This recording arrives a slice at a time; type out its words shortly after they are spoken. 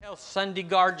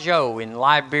Sundigar Joe in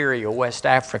Liberia, West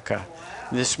Africa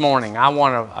this morning. I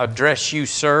want to address you,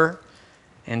 sir,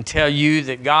 and tell you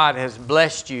that God has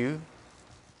blessed you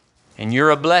and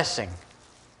you're a blessing.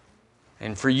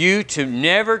 And for you to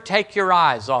never take your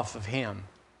eyes off of Him,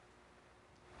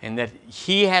 and that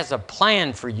He has a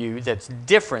plan for you that's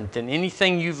different than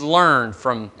anything you've learned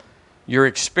from your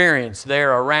experience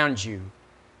there around you,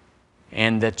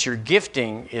 and that your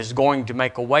gifting is going to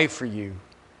make a way for you,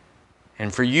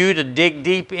 and for you to dig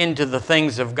deep into the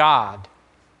things of God,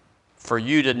 for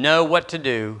you to know what to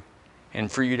do,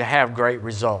 and for you to have great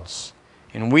results.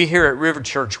 And we here at River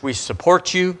Church, we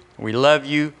support you, we love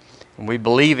you, and we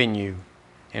believe in you,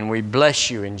 and we bless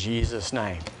you in Jesus'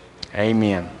 name.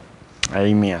 Amen.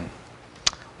 Amen.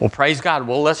 Well, praise God.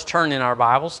 Well, let's turn in our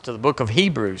Bibles to the book of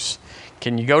Hebrews.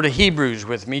 Can you go to Hebrews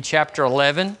with me, chapter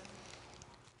 11?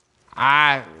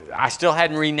 I still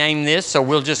hadn't renamed this, so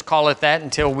we'll just call it that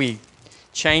until we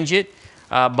change it.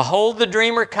 Behold, the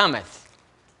dreamer cometh.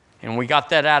 And we got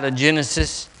that out of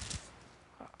Genesis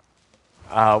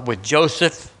with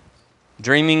Joseph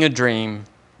dreaming a dream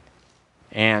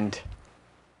and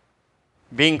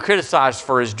being criticized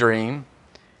for his dream,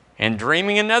 and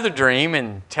dreaming another dream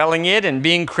and telling it and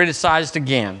being criticized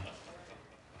again.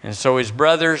 And so his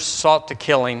brothers sought to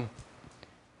kill him.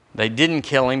 They didn't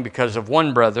kill him because of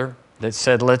one brother that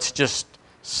said, let's just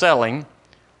sell him.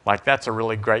 Like, that's a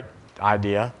really great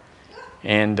idea.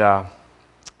 And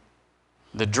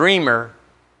the dreamer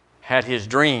had his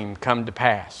dream come to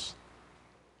pass.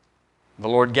 The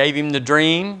Lord gave him the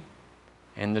dream,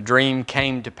 and the dream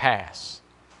came to pass.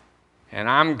 And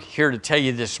I'm here to tell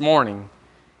you this morning,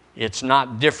 it's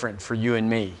not different for you and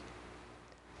me.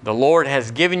 The Lord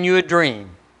has given you a dream,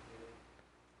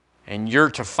 and you're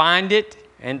to find it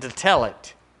and to tell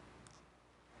it,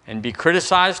 and be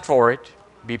criticized for it,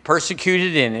 be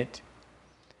persecuted in it,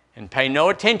 and pay no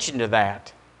attention to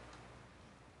that,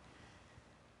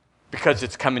 because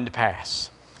it's coming to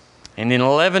pass. And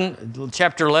in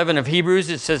chapter 11 of Hebrews,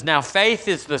 it says, now faith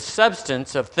is the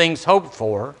substance of things hoped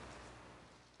for.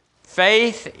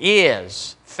 Faith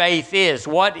is.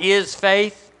 What is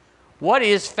faith? What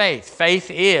is faith? Faith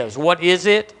is. What is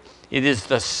it? It is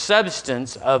the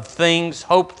substance of things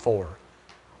hoped for.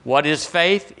 What is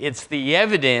faith? It's the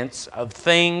evidence of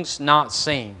things not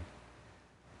seen.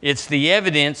 It's the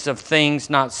evidence of things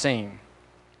not seen.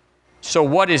 So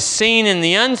what is seen in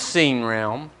the unseen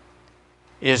realm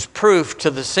is proof to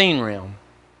the seen realm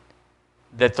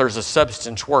that there's a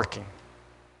substance working.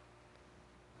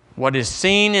 What is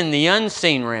seen in the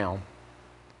unseen realm,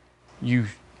 you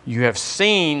have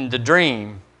seen the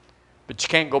dream, but you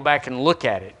can't go back and look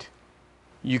at it.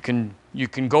 You can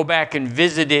go back and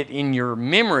visit it in your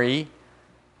memory,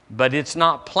 but it's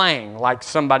not playing like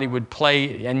somebody would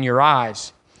play in your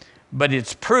eyes. But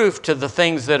it's proof to the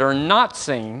things that are not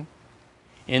seen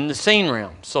in the seen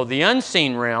realm. So the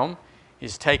unseen realm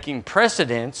is taking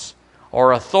precedence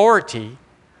or authority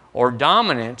or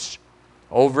dominance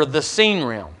over the seen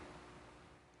realm.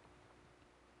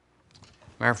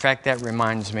 Matter of fact, that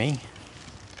reminds me.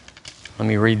 Let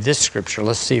me read this scripture.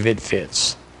 Let's see if it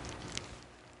fits.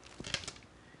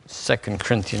 2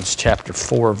 Corinthians chapter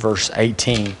 4, verse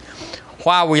 18.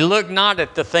 While we look not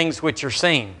at the things which are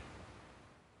seen,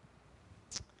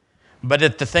 but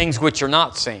at the things which are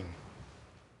not seen.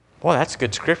 Boy, that's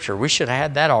good scripture. We should have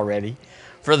had that already.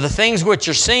 For the things which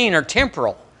are seen are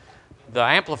temporal. The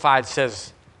Amplified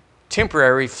says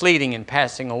temporary, fleeting, and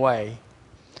passing away.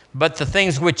 But the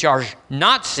things which are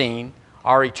not seen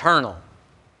are eternal.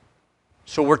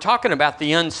 So we're talking about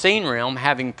the unseen realm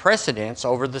having precedence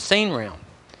over the seen realm.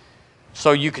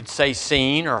 So you could say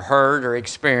seen or heard or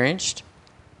experienced.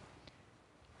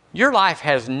 Your life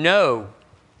has no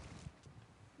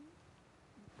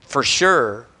for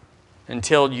sure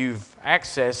until you've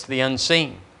accessed the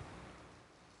unseen.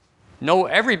 No,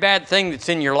 every bad thing that's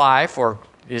in your life or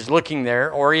is looking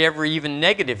there, or every even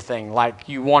negative thing, like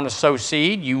you want to sow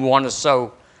seed, you want to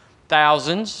sow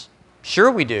thousands.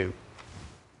 Sure we do.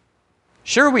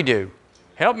 Sure we do.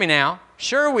 Help me now.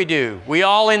 Sure we do. We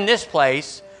all in this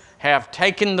place have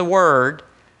taken the word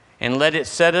and let it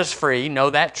set us free, know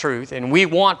that truth, and we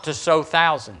want to sow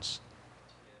thousands.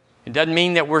 It doesn't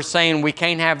mean that we're saying we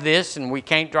can't have this and we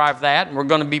can't drive that and we're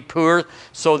going to be poor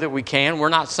so that we can. We're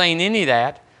not saying any of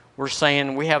that. We're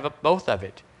saying we have both of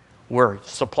it. We're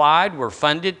supplied, we're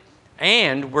funded,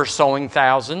 and we're sowing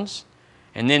thousands.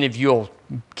 And then if you'll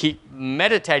keep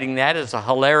meditating that as a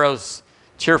hilarious,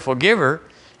 cheerful giver,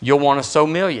 you'll want to sow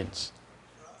millions.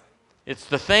 It's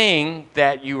the thing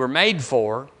that you were made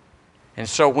for, and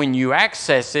so when you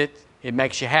access it, it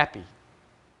makes you happy.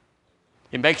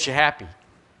 It makes you happy.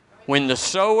 When the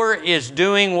sower is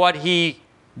doing what he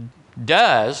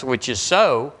does, which is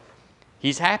sow,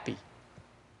 he's happy.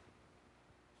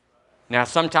 Now,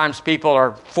 sometimes people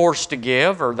are forced to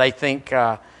give, or they think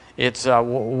it's,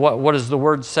 what does the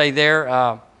word say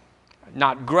there?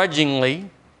 Not grudgingly.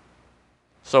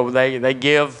 So they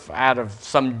give out of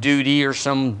some duty or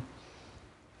some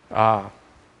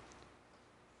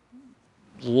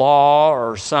law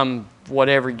or some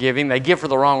whatever giving. They give for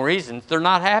the wrong reasons. They're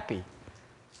not happy.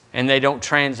 And they don't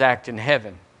transact in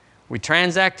heaven. We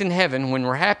transact in heaven when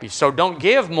we're happy. So don't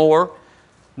give more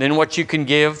than what you can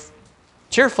give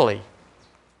cheerfully.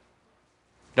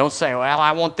 Don't say, well,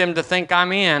 I want them to think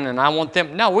I'm in and I want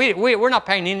them. No, we're not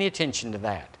paying any attention to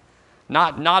that.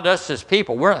 Not us as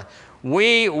people.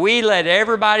 We let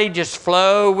everybody just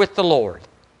flow with the Lord.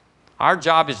 Our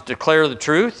job is to declare the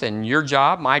truth, and your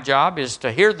job, my job, is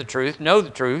to hear the truth, know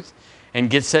the truth, and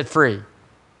get set free.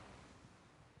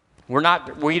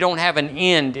 We don't have an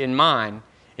end in mind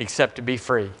except to be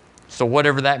free. So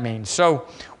whatever that means. So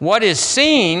what is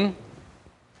seen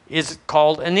is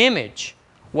called an image.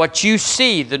 What you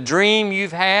see, the dream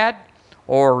you've had,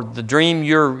 or the dream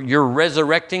you're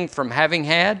resurrecting from having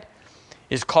had,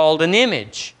 is called an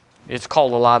image. It's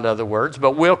called a lot of other words,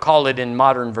 but we'll call it in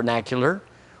modern vernacular,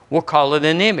 we'll call it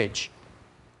an image.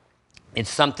 It's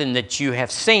something that you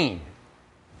have seen.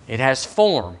 It has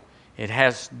form. It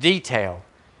has detail.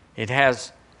 It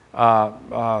has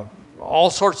all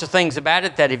sorts of things about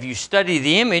it that if you study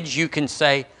the image, you can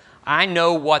say, I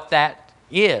know what that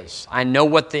is. I know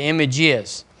what the image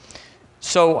is.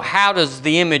 So how does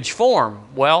the image form?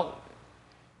 Well,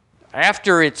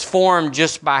 after it's formed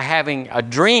just by having a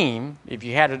dream, if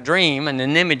you had a dream and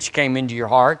an image came into your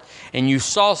heart and you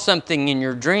saw something in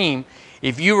your dream,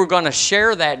 if you were going to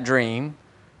share that dream,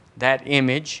 that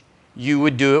image, you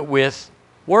would do it with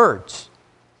words.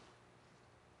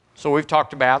 So we've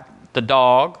talked about the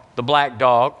dog, the black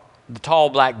dog, the tall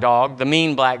black dog, the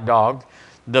mean black dog,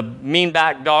 the mean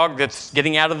black dog that's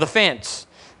getting out of the fence.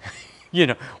 You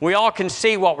know, we all can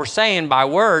see what we're saying by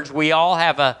words. We all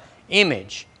have an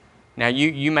image. Now,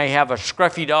 you may have a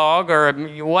scruffy dog or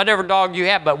whatever dog you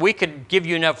have, but we could give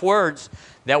you enough words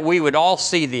that we would all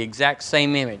see the exact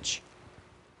same image.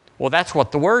 Well, that's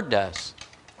what the Word does.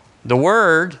 The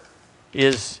Word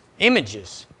is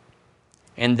images.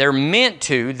 And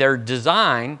they're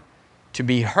designed to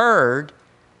be heard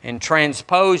and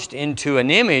transposed into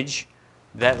an image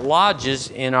that lodges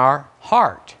in our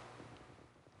heart.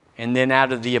 And then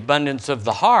out of the abundance of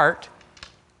the heart,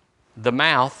 the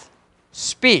mouth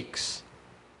speaks.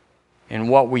 And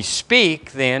what we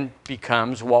speak then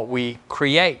becomes what we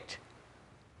create.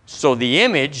 So the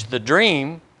image, the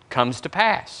dream, comes to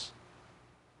pass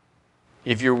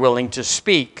if you're willing to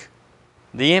speak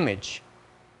the image.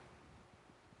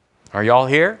 Are y'all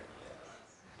here?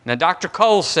 Now, Dr.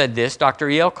 Cole said this, Dr.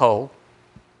 E.L. Cole.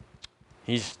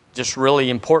 He's just really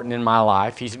important in my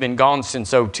life. He's been gone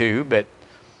since '02, but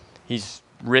he's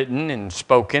written and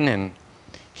spoken, and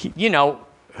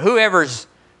whoever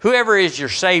is your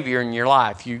Savior in your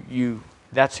life,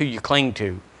 that's who you cling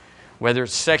to. Whether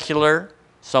it's secular,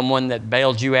 someone that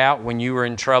bailed you out when you were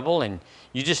in trouble, and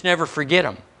you just never forget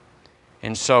them.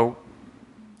 And so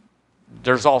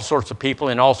there's all sorts of people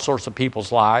in all sorts of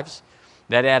people's lives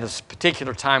that at a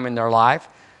particular time in their life,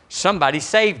 somebody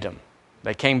saved them.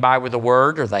 They came by with a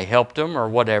word, or they helped them, or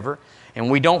whatever, and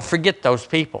we don't forget those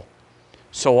people.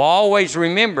 So always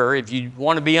remember, if you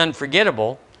want to be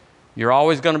unforgettable, you're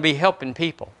always going to be helping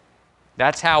people.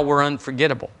 That's how we're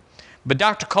unforgettable. But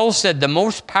Dr. Cole said the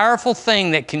most powerful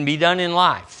thing that can be done in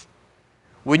life,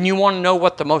 wouldn't you want to know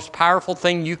what the most powerful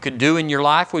thing you could do in your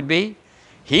life would be?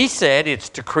 He said it's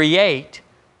to create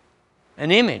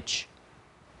an image.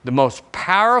 The most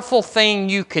powerful thing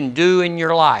you can do in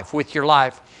your life, with your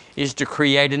life, is to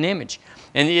create an image.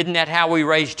 And isn't that how we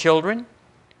raise children?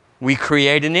 We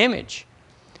create an image.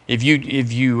 If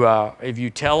you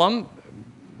tell them,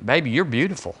 baby, you're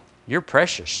beautiful, you're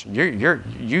precious,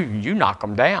 you knock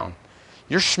them down,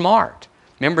 you're smart.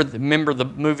 Remember the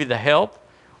movie The Help?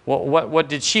 What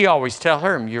did she always tell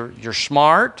her? You're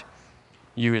smart,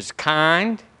 you is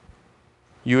kind,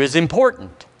 you is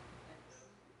important.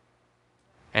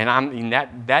 And I mean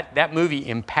that movie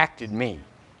impacted me,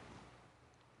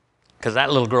 because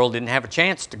that little girl didn't have a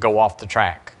chance to go off the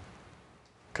track.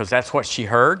 Because that's what she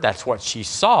heard, that's what she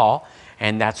saw,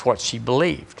 and that's what she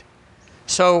believed.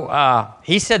 So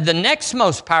he said the next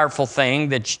most powerful thing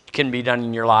that can be done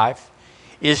in your life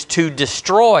is to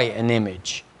destroy an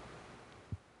image.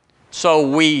 So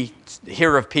we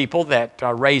hear of people that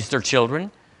raise their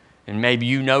children, and maybe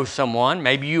you know someone,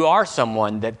 maybe you are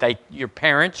someone that your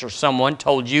parents or someone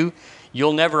told you,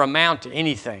 you'll never amount to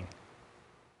anything.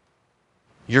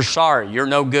 You're sorry. You're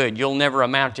no good. You'll never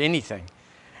amount to anything.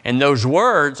 And those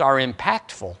words are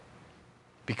impactful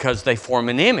because they form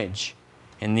an image.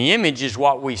 And the image is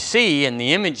what we see, and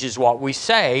the image is what we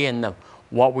say, and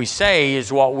what we say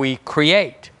is what we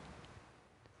create.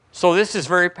 So this is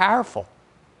very powerful.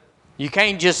 You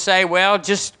can't just say, well,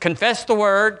 just confess the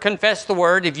word, confess the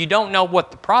word. If you don't know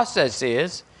what the process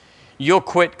is, you'll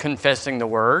quit confessing the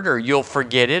word, or you'll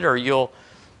forget it, or you'll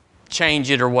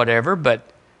change it or whatever. But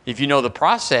if you know the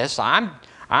process,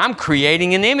 I'm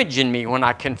creating an image in me when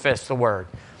I confess the word.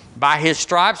 By His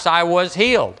stripes I was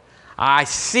healed. I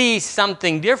see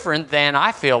something different than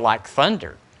I feel like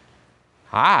thunder.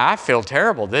 I feel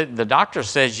terrible. The doctor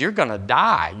says you're going to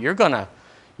die. It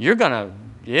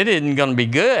isn't going to be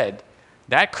good.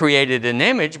 That created an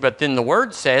image, but then the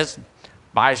word says,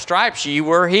 by stripes ye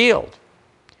were healed.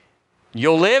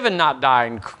 You'll live and not die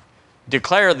and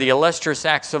declare the illustrious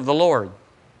acts of the Lord,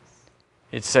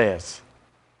 it says.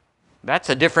 That's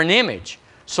a different image.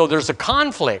 So there's a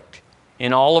conflict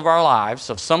in all of our lives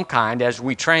of some kind as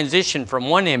we transition from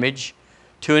one image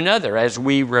to another, as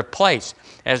we replace,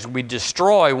 as we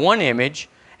destroy one image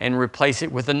and replace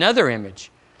it with another image.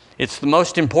 It's the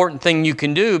most important thing you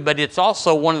can do, but it's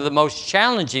also one of the most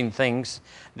challenging things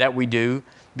that we do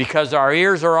because our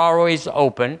ears are always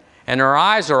open and our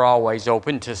eyes are always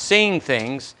open to seeing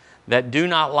things that do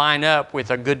not line up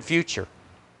with a good future.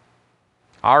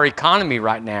 Our economy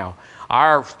right now,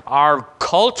 our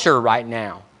culture right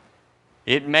now,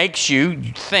 it makes you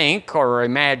think or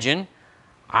imagine,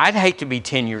 I'd hate to be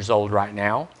 10 years old right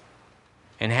now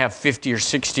and have 50 or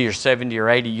 60 or 70 or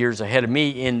 80 years ahead of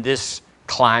me in this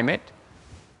climate.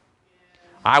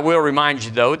 I will remind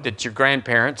you, though, that your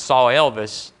grandparents saw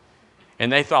Elvis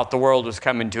and they thought the world was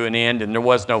coming to an end and there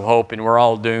was no hope and we're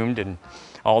all doomed and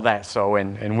all that. So,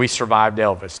 and we survived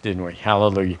Elvis, didn't we?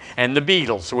 Hallelujah. And the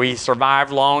Beatles, we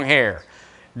survived long hair.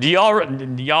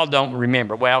 Y'all don't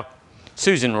remember? Well,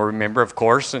 Susan will remember, of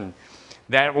course, and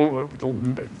that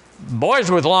boys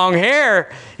with long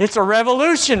hair, it's a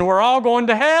revolution. We're all going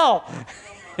to hell.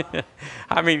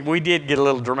 I mean, we did get a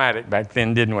little dramatic back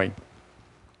then, didn't we?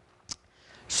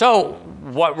 So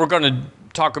what we're going to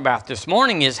talk about this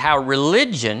morning is how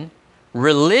religion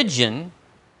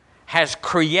has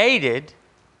created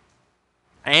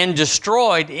and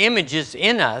destroyed images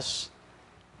in us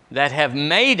that have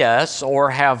made us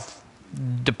or have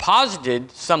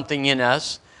deposited something in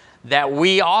us that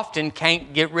we often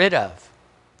can't get rid of.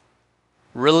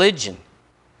 Religion.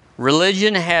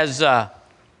 Religion has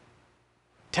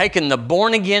taken the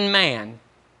born-again man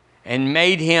and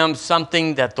made him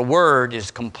something that the Word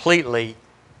is completely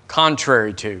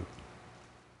contrary to.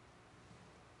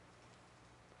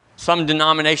 Some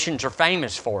denominations are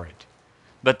famous for it,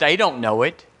 but they don't know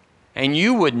it, and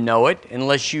you wouldn't know it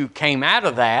unless you came out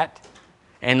of that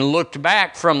and looked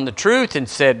back from the truth and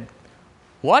said,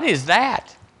 what is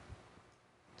that?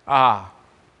 A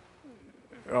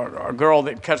girl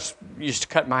that used to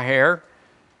cut my hair,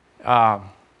 I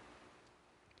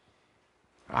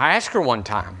asked her one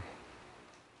time.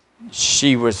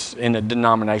 She was in a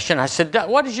denomination. I said,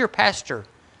 what does your pastor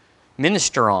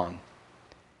minister on?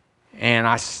 And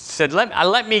I said,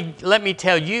 let me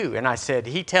tell you. And I said,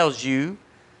 he tells you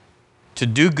to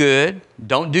do good,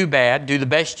 don't do bad, do the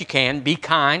best you can, be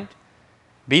kind,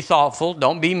 be thoughtful,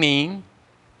 don't be mean,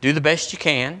 do the best you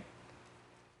can,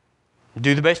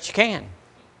 do the best you can.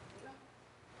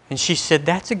 And she said,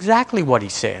 that's exactly what he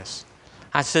says.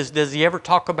 I says, does he ever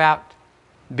talk about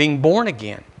being born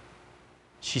again?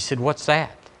 She said, what's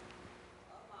that?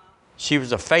 She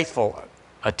was a faithful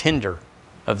attender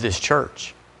of this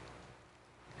church.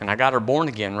 And I got her born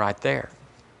again right there.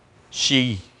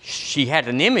 She had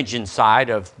an image inside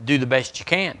of do the best you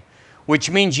can, which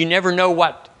means you never know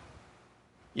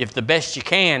if the best you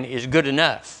can is good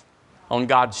enough on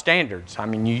God's standards. I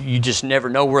mean, you just never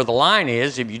know where the line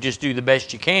is. If you just do the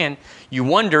best you can, you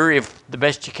wonder if the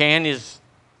best you can is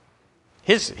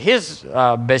his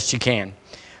best you can.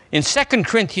 In 2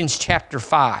 Corinthians chapter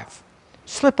 5,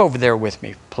 slip over there with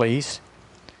me, please.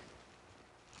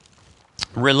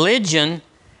 Religion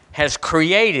has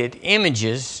created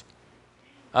images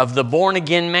of the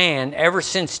born-again man ever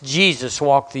since Jesus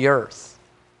walked the earth.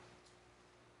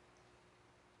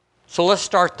 So let's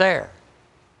start there.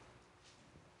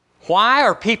 Why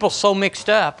are people so mixed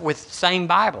up with the same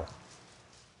Bible?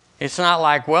 It's not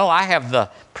like, well, I have the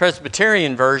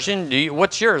Presbyterian version.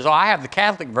 What's yours? Oh, I have the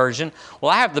Catholic version.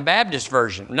 Well, I have the Baptist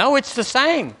version. No, it's the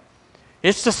same.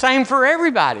 It's the same for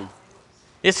everybody.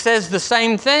 It says the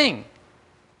same thing.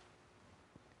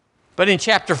 But in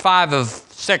chapter 5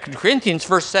 of 2 Corinthians,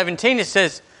 verse 17, it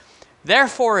says,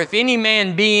 therefore, if any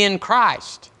man be in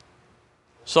Christ.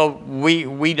 So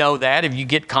we know that. If you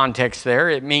get context there,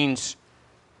 it means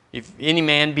if any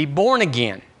man be born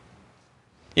again.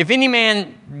 If any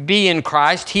man be in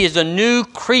Christ, he is a new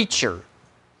creature.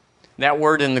 That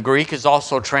word in the Greek is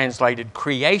also translated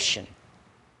creation.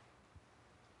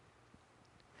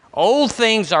 Old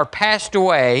things are passed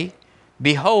away.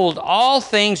 Behold, all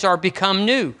things are become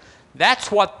new.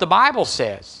 That's what the Bible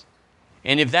says.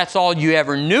 And if that's all you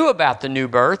ever knew about the new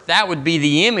birth, that would be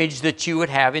the image that you would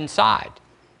have inside.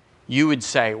 You would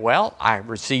say, well, I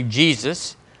received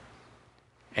Jesus,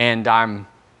 and I'm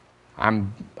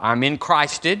in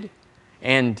Christed,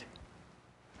 and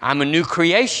I'm a new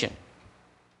creation.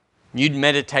 You'd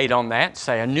meditate on that and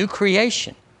say, a new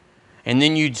creation. And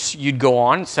then you'd go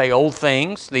on and say, old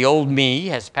things, the old me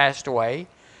has passed away.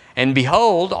 And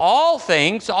behold, all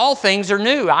things are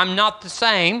new. I'm not the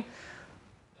same.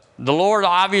 The Lord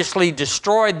obviously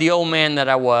destroyed the old man that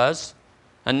I was,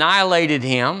 annihilated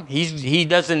him. He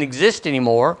doesn't exist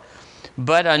anymore.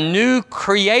 But a new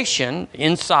creation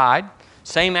inside,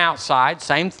 same outside,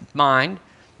 same mind,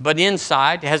 but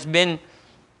inside has been,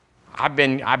 I've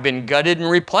been gutted and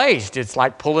replaced. It's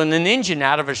like pulling an engine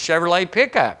out of a Chevrolet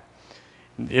pickup.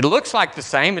 It looks like the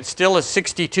same. It's still a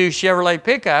 62 Chevrolet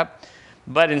pickup,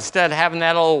 but instead of having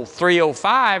that old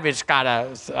 305, it's got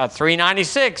a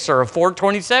 396 or a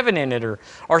 427 in it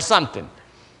or something.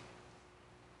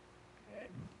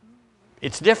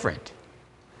 It's different.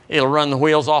 It'll run the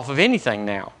wheels off of anything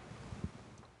now.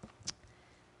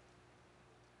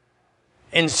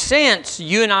 And since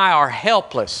you and I are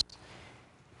helpless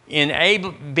in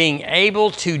being able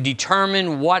to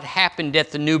determine what happened at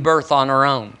the new birth on our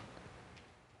own,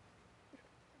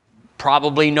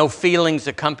 probably no feelings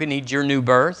accompanied your new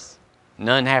birth.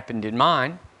 None happened in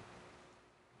mine.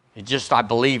 I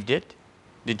believed it.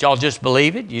 Did y'all just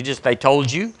believe it? They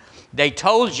told you. They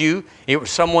told you it was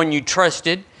someone you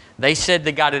trusted. They said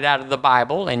they got it out of the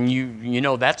Bible, and you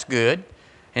know that's good.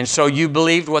 And so you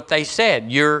believed what they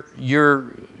said. You're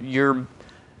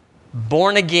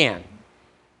born again.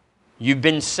 You've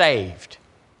been saved.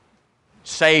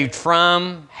 Saved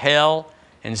from hell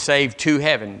and saved to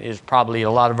heaven is probably a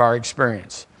lot of our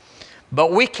experience.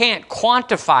 But we can't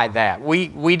quantify that.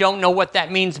 We don't know what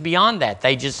that means beyond that.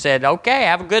 They just said, okay,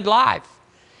 have a good life.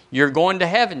 You're going to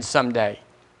heaven someday.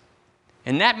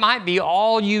 And that might be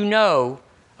all you know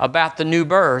about the new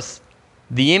birth.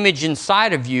 The image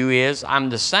inside of you is, I'm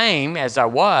the same as I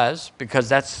was, because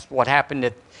that's what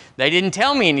happened. They didn't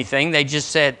tell me anything. They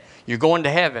just said, you're going to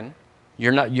heaven.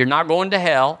 You're not going to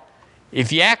hell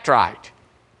if you act right.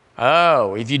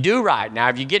 Oh, if you do right. Now,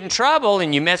 if you get in trouble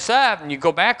and you mess up and you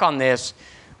go back on this,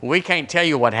 we can't tell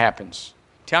you what happens.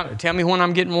 Tell me when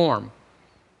I'm getting warm.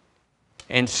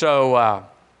 And so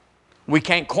we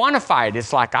can't quantify it.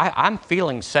 It's like I'm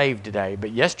feeling saved today,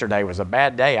 but yesterday was a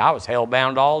bad day. I was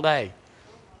hell-bound all day.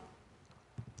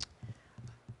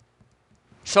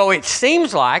 So it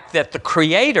seems like that the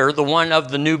Creator, the one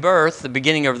of the new birth, the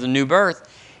beginning of the new birth,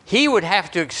 He would have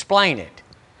to explain it.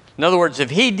 In other words, if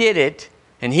He did it,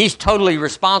 and He's totally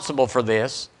responsible for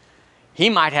this, He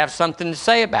might have something to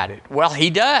say about it. Well, He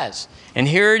does. And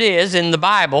here it is in the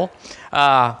Bible.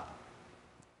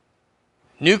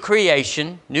 New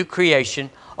creation.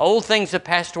 Old things have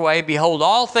passed away. Behold,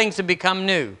 all things have become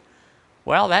new.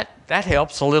 Well, that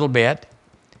helps a little bit.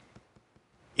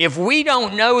 If we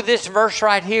don't know this verse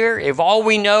right here, if all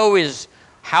we know is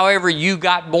however you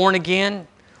got born again,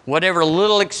 whatever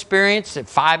little experience at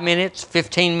 5 minutes,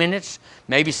 15 minutes,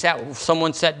 maybe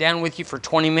someone sat down with you for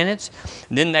 20 minutes,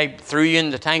 then they threw you in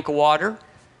the tank of water,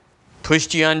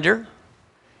 pushed you under.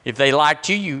 If they liked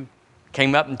you, you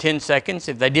came up in 10 seconds.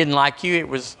 If they didn't like you, it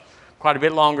was quite a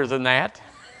bit longer than that.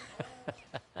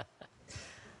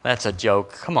 That's a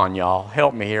joke. Come on, y'all.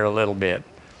 Help me here a little bit.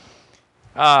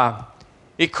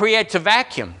 It creates a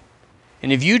vacuum.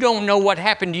 And if you don't know what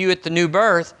happened to you at the new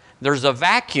birth, there's a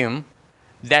vacuum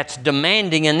that's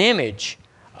demanding an image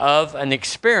of an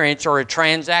experience or a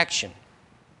transaction.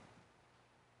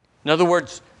 In other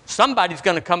words, somebody's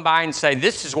going to come by and say,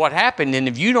 this is what happened. And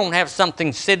if you don't have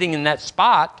something sitting in that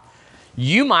spot,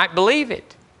 you might believe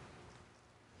it.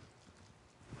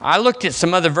 I looked at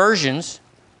some other versions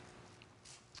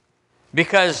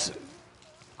because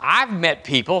I've met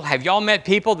people. Have y'all met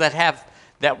people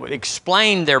that would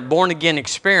explain their born-again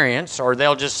experience, or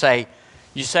they'll just say,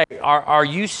 you say, are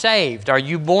you saved? Are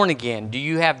you born again? Do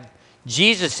you have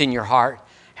Jesus in your heart?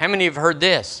 How many have heard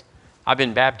this? I've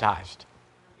been baptized.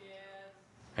 Yes.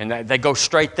 And they go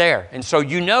straight there. And so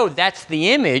you know that's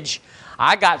the image.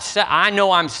 I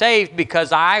know I'm saved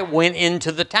because I went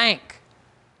into the tank.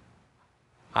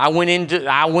 I went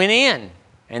in,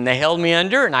 and they held me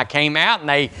under, and I came out,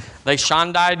 and They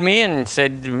Shandai'd me and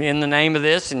said, in the name of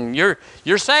this, and you're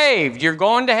saved, you're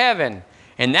going to heaven.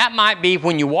 And that might be,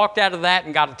 when you walked out of that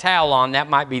and got a towel on, that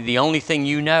might be the only thing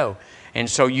you know. And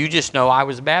so you just know I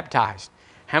was baptized.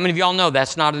 How many of y'all know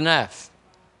that's not enough?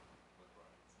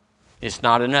 It's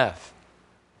not enough.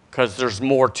 Because there's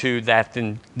more to that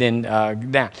than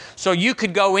that. So you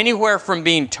could go anywhere from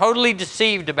being totally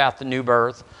deceived about the new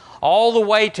birth all the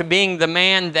way to being the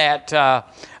man that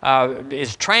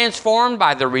is transformed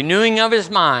by the renewing of his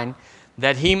mind,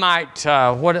 that he might,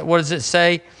 what does it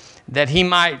say? That he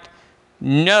might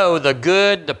know the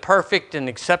good, the perfect, and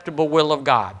acceptable will of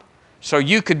God. So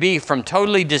you could be from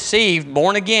totally deceived,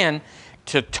 born again,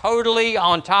 to totally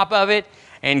on top of it,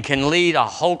 and can lead a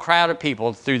whole crowd of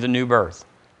people through the new birth.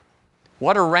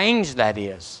 What a range that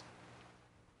is.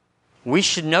 We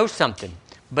should know something,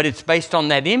 but it's based on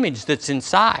that image that's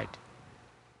inside.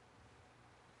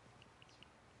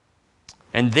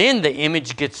 And then the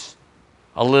image gets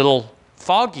a little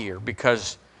foggier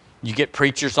because you get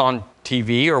preachers on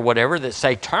TV or whatever that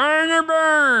say, turn or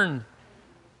burn.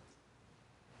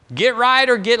 Get right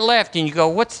or get left. And you go,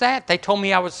 what's that? They told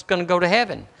me I was going to go to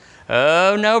heaven.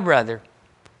 Oh, no, brother.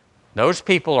 Those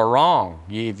people are wrong.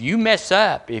 If you mess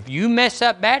up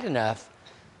bad enough,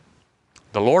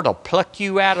 the Lord will pluck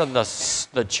you out of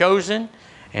the chosen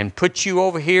and put you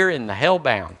over here in the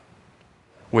hellbound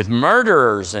with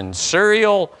murderers and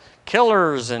serial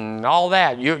killers and all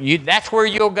that. That's where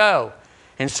you'll go.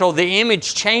 And so the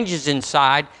image changes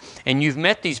inside, and you've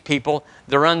met these people,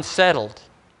 they're unsettled.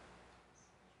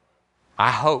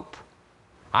 I hope.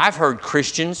 I've heard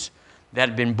Christians that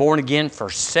have been born again for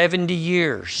 70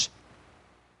 years.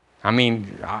 I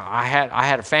mean, I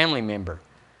had a family member,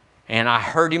 and I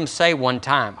heard him say one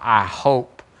time, I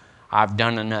hope I've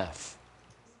done enough.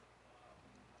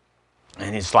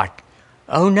 And it's like,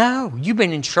 oh no, you've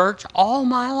been in church all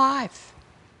my life.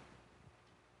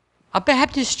 A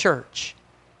Baptist church.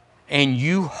 And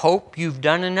you hope you've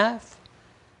done enough?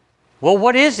 Well,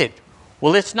 what is it?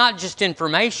 Well, it's not just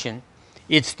information.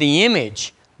 It's the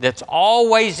image that's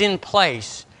always in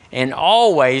place and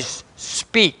always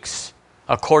speaks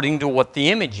according to what the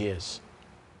image is.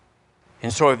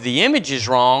 And so if the image is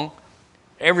wrong,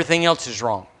 everything else is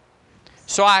wrong.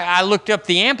 So I looked up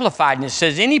the Amplified, and it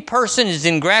says, any person is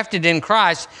engrafted in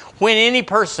Christ. When any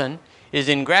person is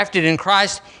engrafted in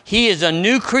Christ, he is a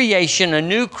new creation, a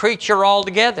new creature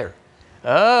altogether.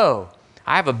 Oh,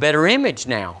 I have a better image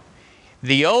now.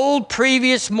 The old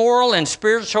previous moral and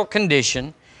spiritual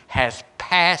condition has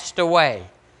passed away.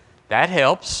 That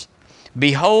helps.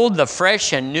 Behold, the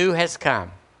fresh and new has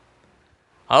come.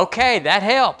 Okay, that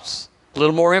helps. A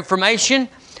little more information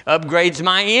upgrades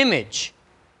my image.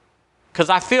 Because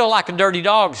I feel like a dirty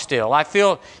dog still. I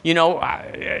feel,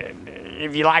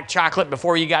 if you like chocolate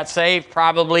before you got saved,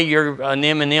 probably you're an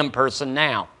M&M person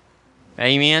now.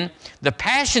 Amen? The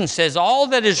Passion says all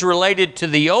that is related to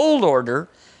the old order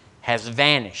has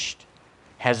vanished.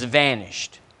 Has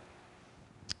vanished.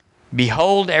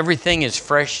 Behold, everything is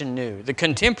fresh and new. The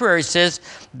Contemporary says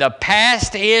the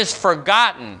past is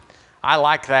forgotten. I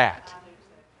like that.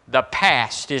 The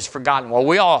past is forgotten.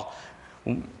 Well,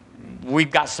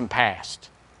 we've got some past.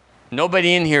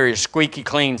 Nobody in here is squeaky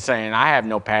clean saying, I have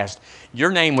no past.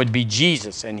 Your name would be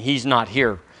Jesus, and he's not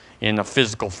here in a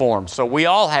physical form. So we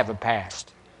all have a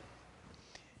past.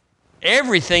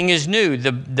 Everything is new.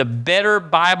 The better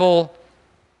Bible,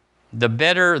 the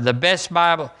best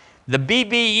Bible. The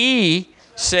BBE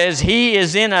says he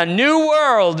is in a new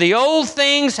world. The old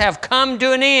things have come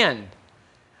to an end.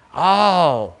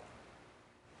 Oh,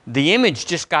 the image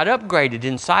just got upgraded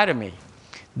inside of me.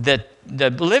 The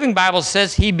Living Bible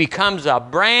says he becomes a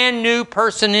brand new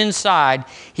person inside.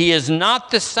 He is not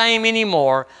the same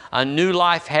anymore. A new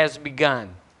life has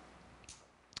begun.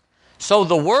 So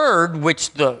the Word,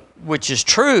 which is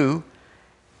true,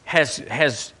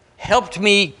 has helped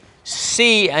me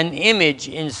see an image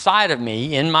inside of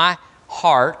me, in my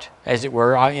heart, as it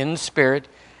were, in the spirit,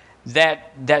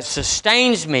 that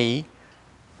sustains me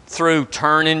through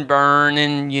turn and burn.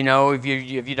 And if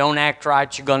you don't act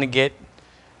right, you're going to get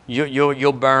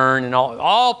you'll burn, and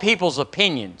all people's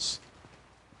opinions.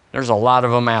 There's a lot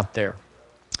of them out there.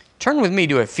 Turn with me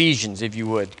to Ephesians, if you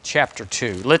would, chapter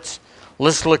 2. Let's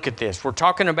look at this. We're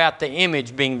talking about the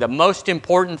image being the most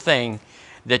important thing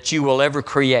that you will ever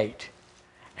create.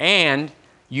 And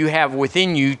you have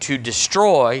within you to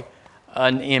destroy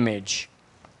an image.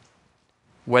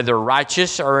 Whether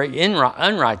righteous or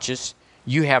unrighteous,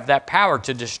 you have that power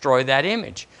to destroy that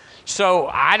image. So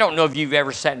I don't know if you've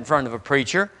ever sat in front of a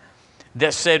preacher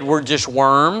that said we're just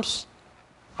worms.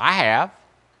 I have.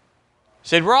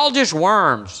 Said we're all just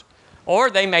worms. Or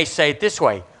they may say it this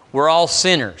way, we're all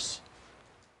sinners.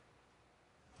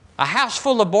 A house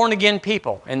full of born-again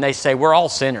people, and they say, we're all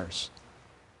sinners.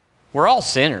 We're all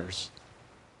sinners.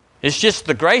 It's just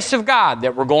the grace of God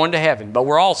that we're going to heaven, but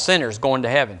we're all sinners going to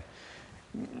heaven.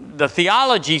 The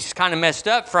theology's kind of messed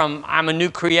up from I'm a new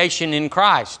creation in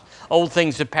Christ. Old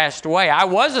things have passed away. I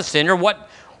was a sinner.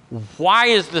 Why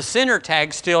is the sinner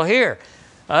tag still here?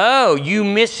 Oh, you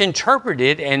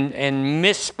misinterpreted and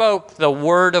misspoke the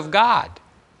Word of God.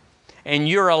 And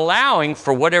you're allowing,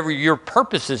 for whatever your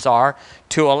purposes are,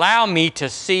 to allow me to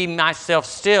see myself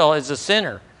still as a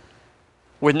sinner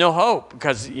with no hope.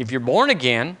 Because if you're born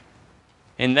again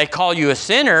and they call you a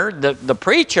sinner, the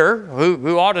preacher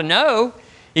who ought to know,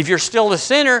 if you're still a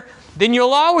sinner, then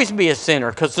you'll always be a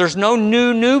sinner, because there's no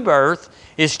new birth.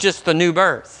 It's just the new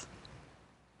birth.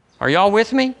 Are y'all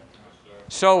with me?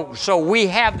 So we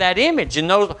have that image. And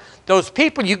those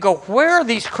people, you go, where are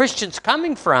these Christians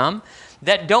coming from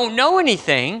that don't know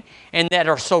anything and that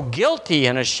are so guilty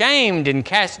and ashamed and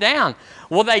cast down?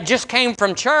 Well, they just came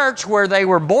from church where they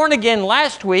were born again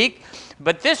last week,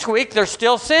 but this week they're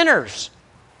still sinners.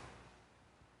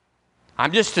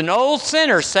 I'm just an old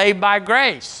sinner saved by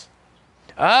grace.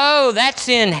 Oh, that's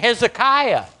in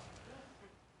Hezekiah.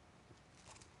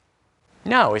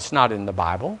 No, it's not in the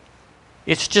Bible.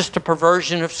 It's just a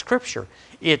perversion of Scripture.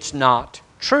 It's not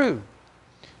true.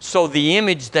 So the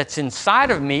image that's inside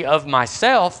of me of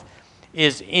myself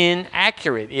is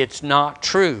inaccurate. It's not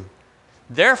true.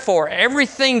 Therefore,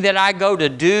 everything that I go to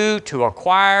do, to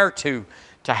acquire, to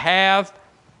have,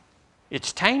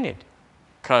 it's tainted.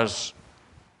 Because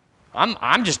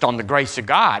I'm just on the grace of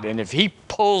God. And if He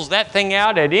pulls that thing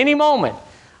out at any moment,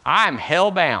 I'm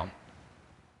hell-bound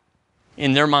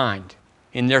in their mind,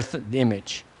 in their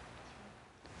image.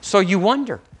 So you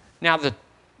wonder. Now, the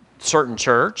certain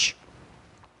church,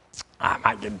 I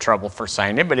might get in trouble for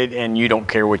saying it, and you don't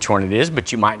care which one it is,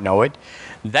 but you might know it.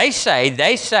 They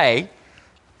say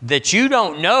that you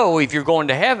don't know if you're going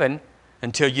to heaven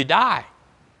until you die.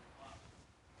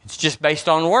 It's just based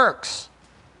on works.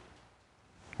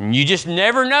 And you just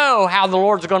never know how the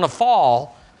Lord's going to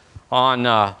fall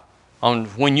on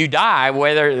when you die,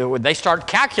 whether they start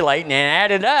calculating and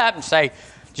add it up and say,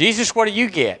 Jesus, what do you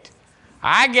get?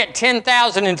 I get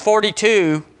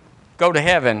 10,042 go to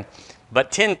heaven,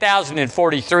 but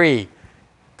 10,043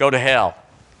 go to hell.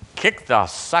 Kick the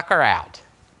sucker out.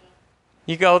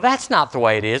 You go, that's not the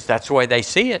way it is. That's the way they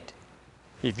see it.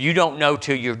 If you don't know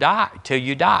till you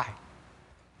die.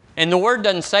 And the Word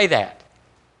doesn't say that.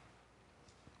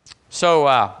 So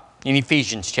in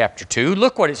Ephesians chapter 2,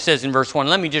 look what it says in verse 1.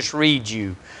 Let me just read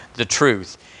you the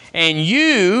truth. And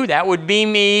you, that would be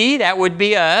me, that would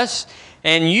be us,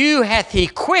 and you hath He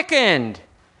quickened,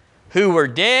 who were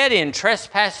dead in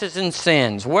trespasses and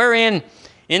sins, wherein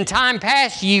in time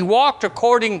past ye walked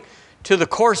according to the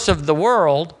course of the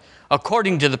world,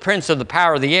 according to the prince of the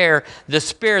power of the air, the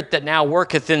spirit that now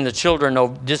worketh in the children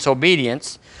of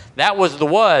disobedience. That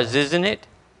was isn't it?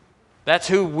 That's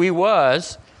who we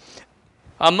was.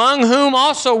 Among whom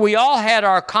also we all had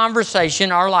our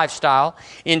conversation, our lifestyle,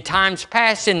 in times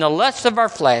past in the lusts of our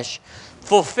flesh,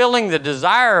 fulfilling the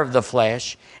desire of the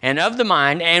flesh and of the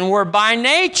mind, and were by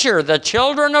nature the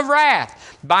children of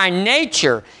wrath, by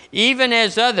nature, even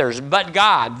as others, but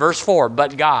God. Verse 4,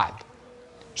 but God.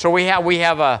 So we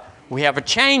have a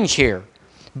change here.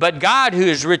 But God, who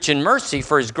is rich in mercy,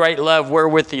 for His great love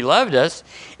wherewith He loved us,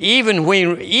 even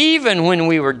when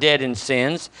we were dead in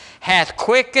sins, hath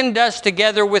quickened us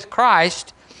together with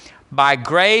Christ. By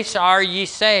grace are ye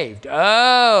saved.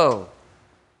 Oh,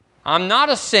 I'm not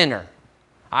a sinner.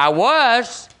 I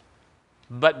was,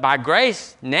 but by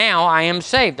grace now I am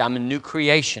saved. I'm a new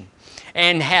creation.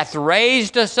 And hath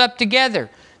raised us up together.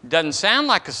 Doesn't sound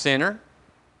like a sinner.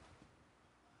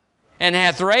 And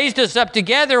hath raised us up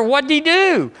together, what did He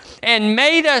do? And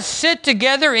made us sit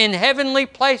together in heavenly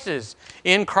places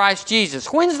in Christ Jesus.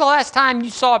 When's the last time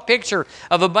you saw a picture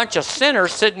of a bunch of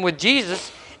sinners sitting with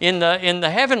Jesus in the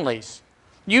heavenlies?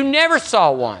 You never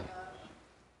saw one.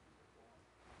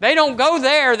 They don't go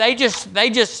there. They just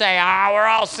say, we're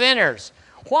all sinners.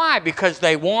 Why? Because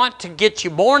they want to get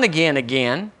you born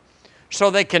again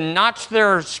so they can notch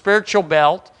their spiritual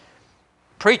belt.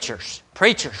 Preachers.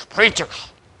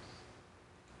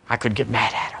 I could get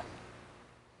mad at them.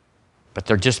 But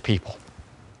they're just people.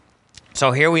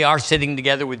 So here we are sitting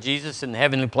together with Jesus in the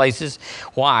heavenly places.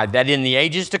 Why? That in the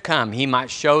ages to come He might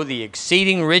show the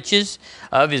exceeding riches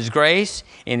of His grace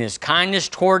in His kindness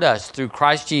toward us through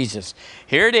Christ Jesus.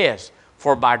 Here it is.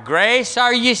 For by grace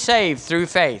are ye saved through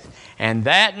faith, and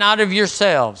that not of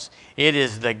yourselves. It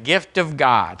is the gift of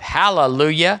God.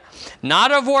 Hallelujah.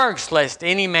 Not of works, lest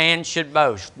any man should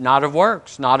boast. Not of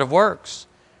works, not of works.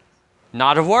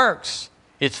 not of works.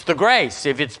 It's the grace.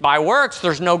 If it's by works,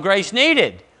 there's no grace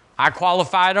needed. I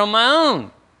qualified on my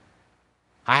own.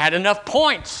 I had enough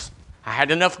points. I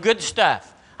had enough good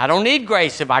stuff. I don't need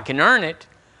grace if I can earn it.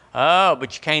 Oh,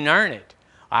 but you can't earn it.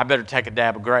 I better take a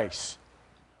dab of grace.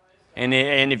 And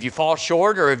if you fall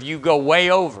short or if you go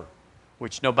way over,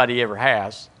 which nobody ever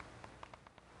has,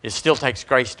 it still takes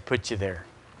grace to put you there.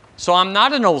 So I'm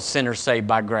not an old sinner saved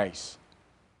by grace.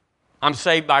 I'm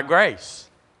saved by grace.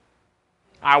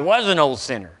 I was an old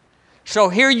sinner. So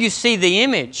here you see the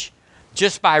image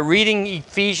just by reading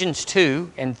Ephesians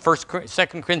 2 and 2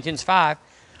 Corinthians 5.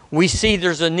 We see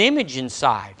there's an image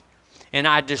inside. And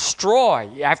I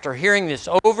destroy, after hearing this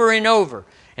over and over,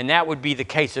 and that would be the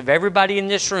case of everybody in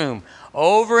this room,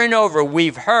 over and over,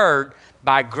 we've heard,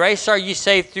 by grace are ye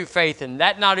saved through faith, and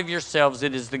that not of yourselves,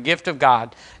 it is the gift of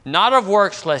God, not of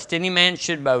works, lest any man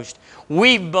should boast.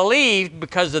 We've believed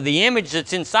because of the image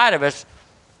that's inside of us,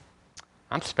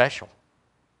 I'm special.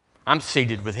 I'm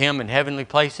seated with Him in heavenly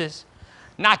places.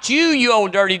 Not you, you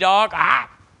old dirty dog.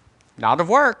 Not of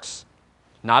works.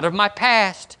 Not of my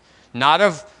past. Not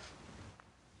of,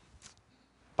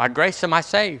 by grace am I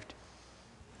saved.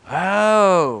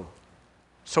 Oh.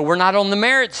 So we're not on the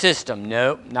merit system.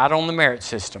 No, not on the merit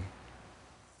system.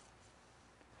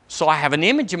 So I have an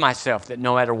image of myself that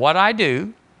no matter what I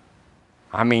do,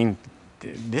 I mean,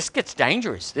 this gets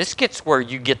dangerous. This gets where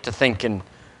you get to thinking,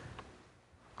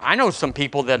 I know some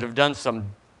people that have done some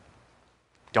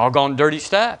doggone dirty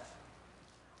stuff.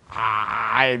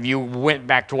 If you went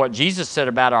back to what Jesus said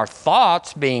about our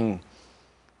thoughts being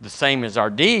the same as our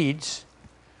deeds,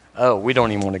 oh, we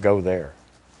don't even want to go there.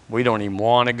 We don't even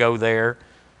want to go there.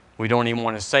 We don't even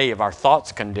want to say if our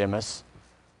thoughts condemn us.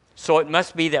 So it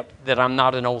must be that I'm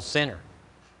not an old sinner.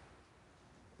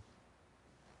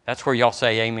 That's where y'all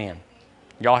say amen.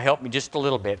 Y'all help me just a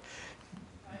little bit.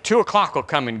 2 o'clock will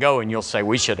come and go and you'll say,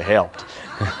 we should have helped.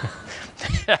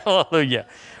 Hallelujah.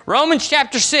 Romans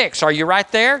chapter 6. Are you right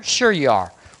there? Sure you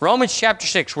are. Romans chapter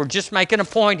 6. We're just making a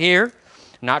point here.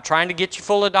 Not trying to get you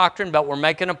full of doctrine, but we're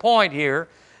making a point here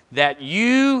that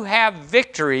you have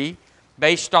victory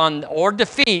based on, or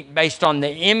defeat based on the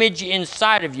image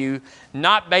inside of you,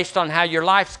 not based on how your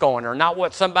life's going, or not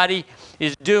what somebody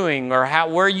is doing, or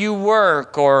where you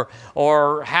work,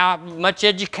 or how much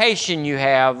education you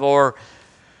have, or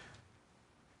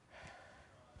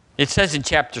it says in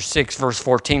chapter 6, verse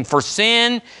 14, for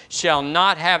sin shall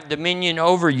not have dominion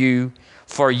over you,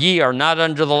 for ye are not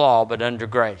under the law, but under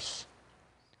grace.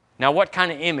 Now, what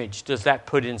kind of image does that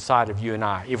put inside of you and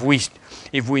I? If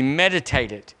we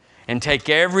meditate it and take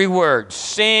every word,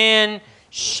 sin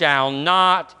shall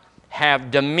not have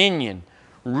dominion,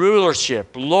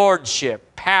 rulership,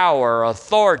 lordship, power,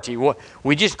 authority.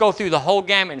 We just go through the whole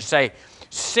gamut and say,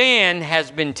 sin has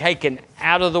been taken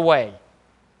out of the way.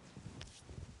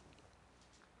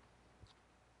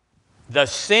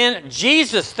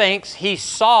 Jesus thinks He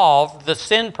solved the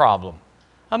sin problem.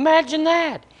 Imagine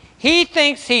that. He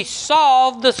thinks He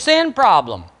solved the sin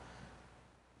problem.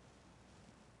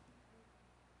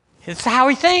 It's how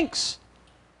He thinks.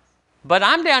 But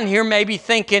I'm down here maybe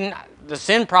thinking the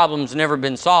sin problem's never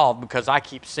been solved because I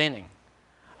keep sinning.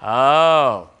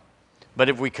 Oh, but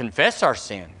if we confess our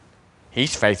sin,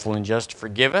 He's faithful and just to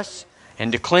forgive us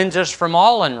and to cleanse us from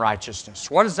all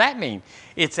unrighteousness. What does that mean?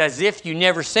 It's as if you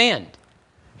never sinned.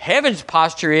 Heaven's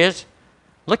posture is,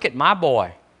 look at my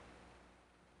boy.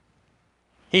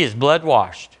 He is blood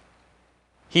washed.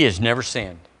 He has never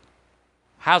sinned.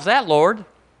 How's that, Lord?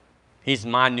 He's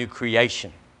my new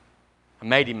creation. I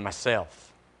made Him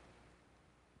myself.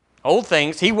 Old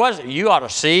things, He wasn't. You ought to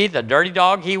see the dirty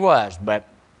dog he was, but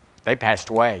they passed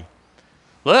away.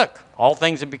 Look, all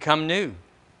things have become new.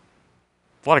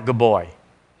 What a good boy.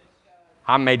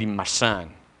 I made him my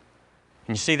son.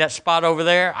 And you see that spot over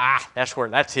there?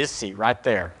 That's His seat right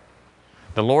there.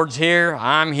 The Lord's here,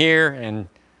 I'm here, and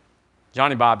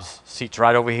Johnny Bob's seat's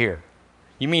right over here.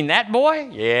 You mean that boy?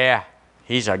 Yeah,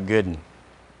 he's a good one.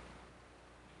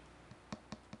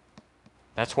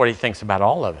 That's what He thinks about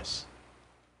all of us.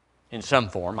 In some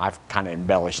form. I've kind of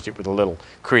embellished it with a little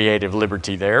creative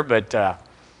liberty there, but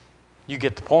you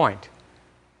get the point.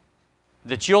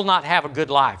 That you'll not have a good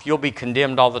life. You'll be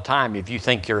condemned all the time if you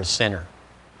think you're a sinner.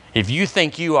 If you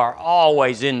think you are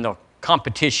always in the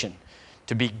competition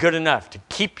to be good enough to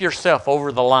keep yourself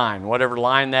over the line, whatever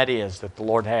line that is that the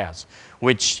Lord has,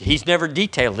 which He's never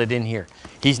detailed it in here.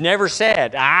 He's never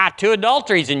said, 2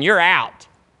 adulteries and you're out.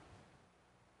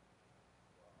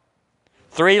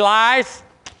 3 lies,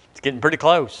 it's getting pretty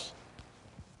close.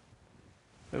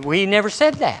 He never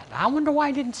said that. I wonder why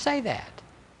He didn't say that.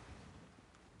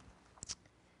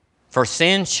 For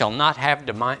sin shall not have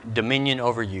dominion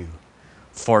over you.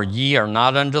 For ye are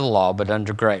not under the law, but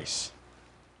under grace.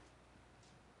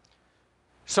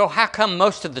 So how come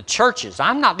most of the churches,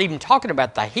 I'm not even talking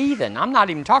about the heathen, I'm not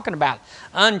even talking about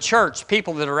unchurched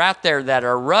people that are out there that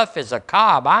are rough as a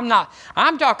cob.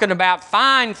 I'm talking about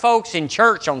fine folks in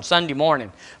church on Sunday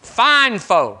morning. Fine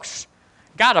folks.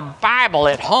 Got a Bible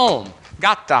at home.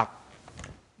 Got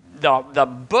the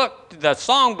book, the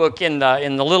song book in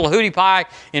the little hootie pie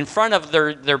in front of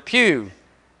their pew.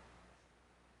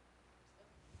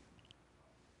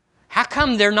 How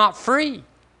come they're not free?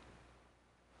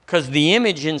 Because the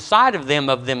image inside of them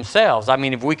of themselves, I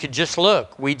mean, if we could just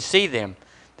look, we'd see them.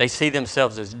 They see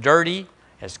themselves as dirty,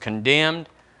 as condemned,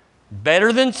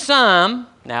 better than some.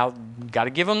 Now, got to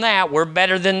give them that. We're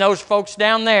better than those folks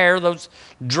down there, those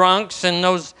drunks and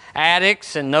those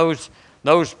addicts and those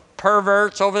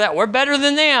perverts over that. We're better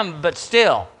than them, but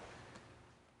still,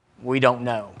 we don't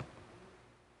know.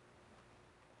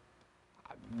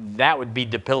 That would be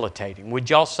debilitating. Would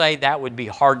y'all say that would be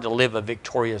hard to live a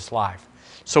victorious life?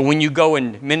 So when you go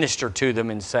and minister to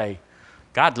them and say,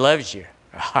 God loves you,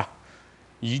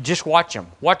 you just watch them.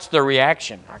 What's their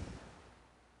reaction?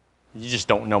 You just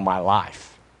don't know my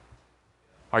life.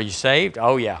 Are you saved?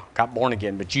 Oh yeah, got born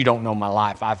again, but you don't know my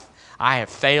life. I have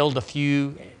failed a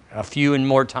few and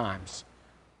more times.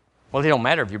 Well, it don't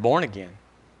matter if you're born again.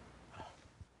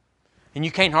 And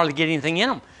you can't hardly get anything in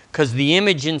them because the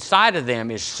image inside of them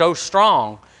is so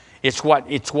strong. It's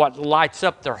what lights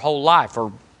up their whole life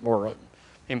or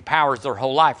empowers their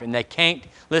whole life. And they can't,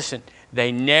 listen,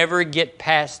 they never get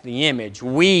past the image.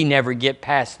 We never get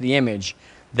past the image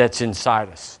that's inside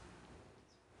us.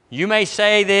 You may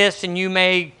say this and you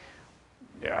may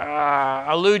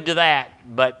allude to that,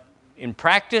 but in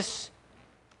practice,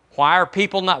 why are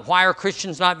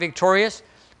Christians not victorious?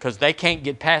 Because they can't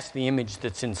get past the image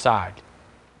that's inside.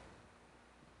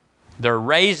 They're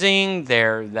raising,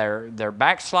 they're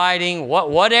backsliding,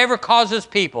 whatever causes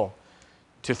people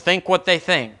to think what they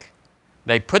think.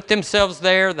 They put themselves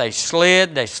there, they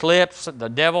slid, they slipped, the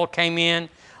devil came in,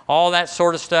 all that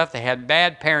sort of stuff. They had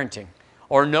bad parenting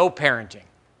or no parenting.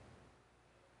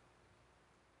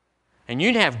 And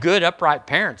you'd have good, upright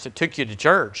parents that took you to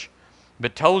church,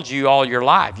 but told you all your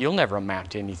life, you'll never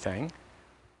amount to anything.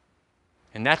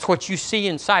 And that's what you see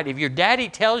inside. If your daddy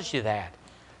tells you that,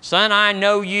 son, I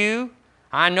know you,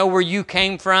 I know where you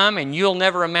came from, and you'll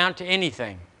never amount to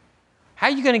anything. How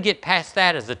are you going to get past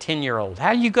that as a 10-year-old? How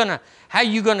are you going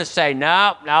to say,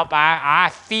 nope,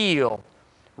 I feel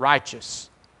righteous?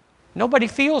 Nobody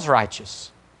feels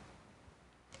righteous.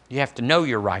 You have to know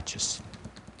you're righteous.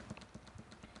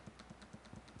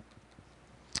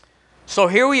 So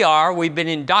here we are. We've been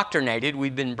indoctrinated.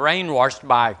 We've been brainwashed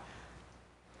by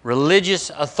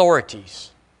religious authorities.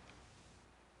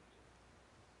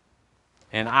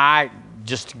 And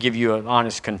just to give you an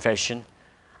honest confession,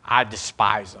 I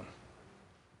despise them.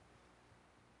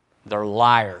 They're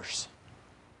liars.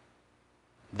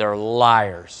 They're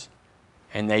liars.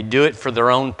 And they do it for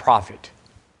their own profit.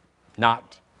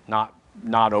 Not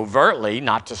overtly,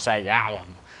 not to say, yeah,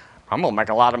 I'm going to make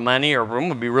a lot of money or I'm going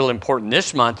to be real important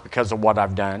this month because of what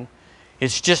I've done.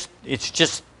 It's just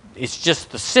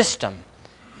the system.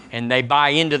 And they buy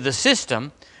into the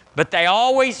system, but they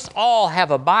always all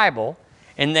have a Bible,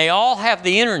 and they all have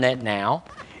the internet now,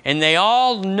 and they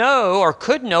all know or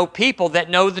could know people that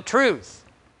know the truth.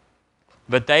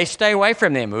 But they stay away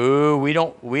from them. Ooh, we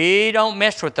don't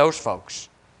mess with those folks.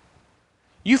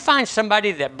 You find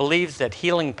somebody that believes that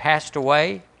healing passed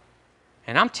away,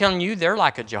 and I'm telling you, they're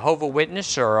like a Jehovah's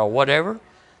Witness or a whatever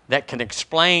that can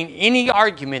explain any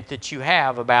argument that you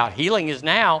have about healing is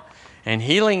now. And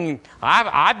healing,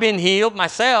 I've been healed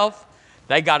myself.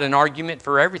 They got an argument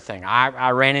for everything. I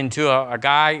ran into a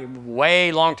guy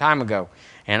way long time ago,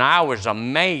 and I was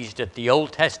amazed at the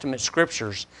Old Testament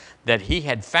scriptures that he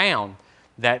had found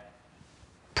that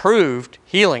proved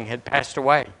healing had passed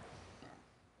away.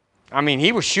 I mean,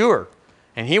 he was sure,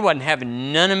 and he wasn't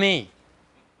having none of me.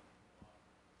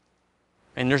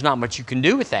 And there's not much you can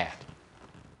do with that.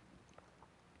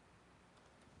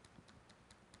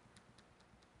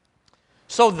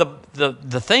 So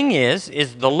the thing is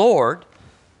the Lord,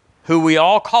 who we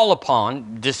all call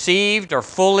upon, deceived or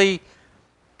fully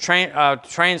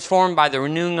transformed by the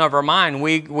renewing of our mind,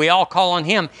 we all call on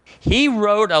Him. He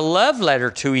wrote a love letter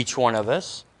to each one of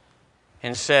us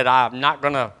and said, I'm not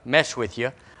going to mess with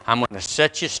you. I'm going to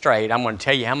set you straight. I'm going to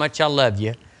tell you how much I love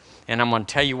you, and I'm going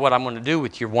to tell you what I'm going to do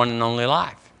with your one and only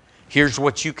life. Here's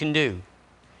what you can do.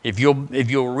 If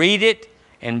you'll read it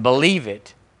and believe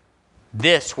it,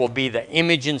 this will be the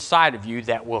image inside of you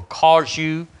that will cause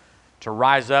you to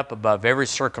rise up above every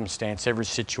circumstance, every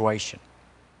situation.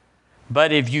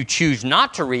 But if you choose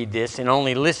not to read this and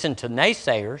only listen to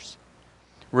naysayers,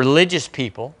 religious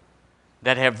people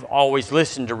that have always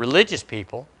listened to religious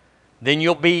people, then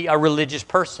you'll be a religious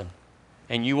person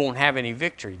and you won't have any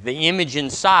victory. The image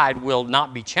inside will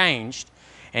not be changed,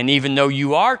 and even though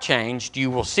you are changed,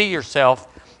 you will see yourself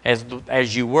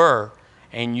as you were,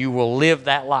 and you will live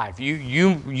that life.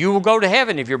 You will go to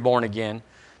heaven if you're born again,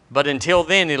 but until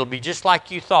then, it'll be just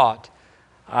like you thought.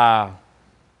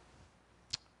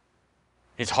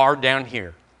 It's hard down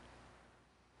here.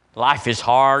 Life is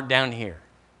hard down here.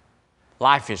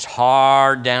 Life is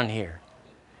hard down here.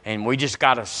 And we just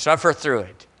got to suffer through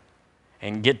it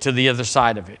and get to the other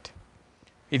side of it.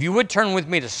 If you would turn with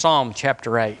me to Psalm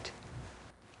chapter 8.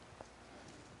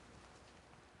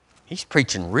 He's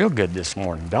preaching real good this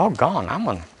morning. Doggone,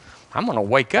 I'm gonna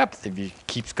wake up if he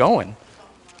keeps going.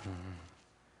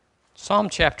 Psalm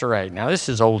chapter 8. Now this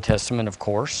is Old Testament, of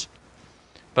course.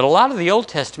 But a lot of the Old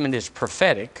Testament is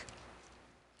prophetic.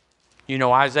 You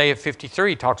know, Isaiah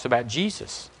 53 talks about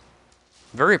Jesus.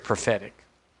 Very prophetic.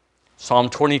 Psalm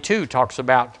 22 talks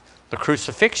about the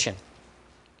crucifixion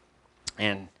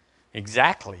and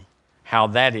exactly how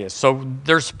that is. So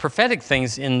there's prophetic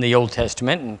things in the Old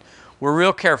Testament, and we're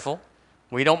real careful.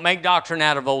 We don't make doctrine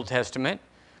out of Old Testament,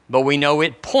 but we know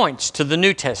it points to the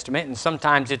New Testament, and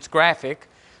sometimes it's graphic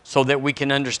so that we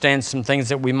can understand some things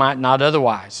that we might not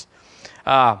otherwise.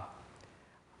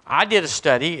 I did a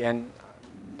study, and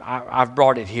I've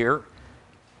brought it here.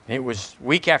 It was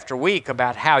week after week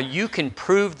about how you can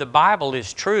prove the Bible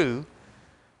is true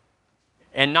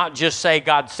and not just say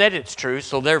God said it's true,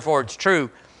 so therefore it's true.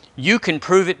 You can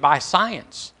prove it by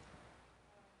science.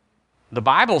 The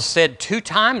Bible said 2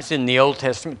 times in the Old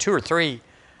Testament, 2 or 3,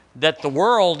 that the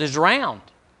world is round.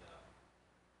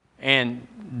 And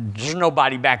there's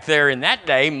nobody back there in that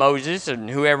day, Moses and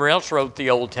whoever else wrote the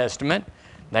Old Testament.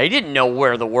 They didn't know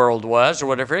where the world was or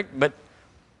whatever, but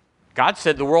God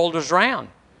said the world was round.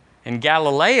 And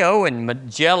Galileo and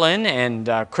Magellan and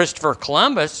Christopher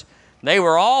Columbus, they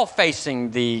were all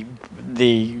facing the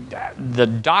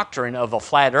doctrine of a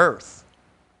flat earth.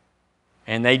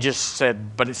 And they just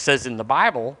said, but it says in the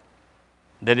Bible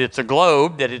that it's a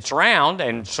globe, that it's round,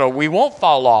 and so we won't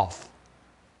fall off.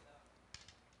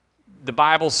 The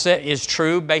Bible is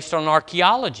true based on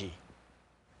archaeology.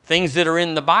 Things that are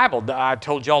in the Bible. I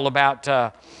told you all about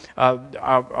a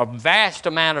vast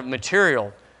amount of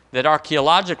material that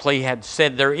archaeologically had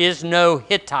said there is no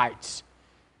Hittites.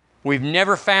 We've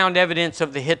never found evidence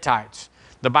of the Hittites.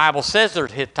 The Bible says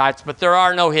there's Hittites, but there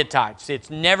are no Hittites. It's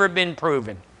never been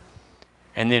proven.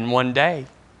 And then one day,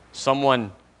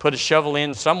 someone put a shovel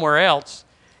in somewhere else,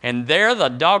 and there the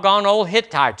doggone old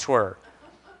Hittites were.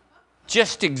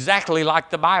 Just exactly like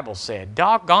the Bible said.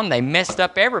 Doggone, they messed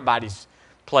up everybody's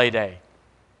play day.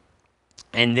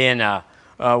 And then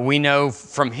we know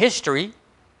from history,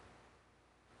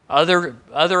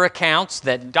 other accounts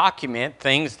that document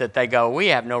things that they go, we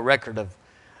have no record of.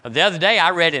 The other day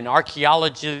I read an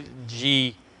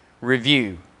archaeology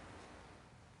review.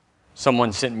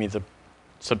 Someone sent me the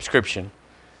subscription,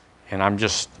 and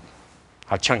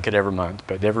I chunk it every month,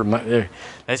 but every month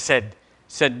they said,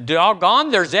 doggone,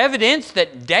 there's evidence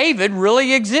that David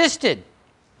really existed.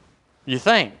 You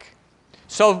think?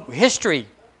 So history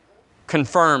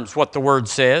confirms what the Word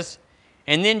says,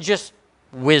 and then just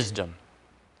wisdom.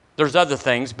 There's other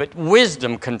things, but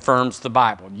wisdom confirms the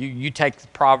Bible. You take the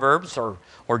Proverbs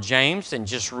or James and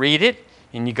just read it,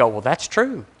 and you go, well, that's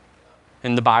true.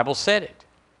 And the Bible said it.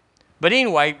 But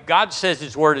anyway, God says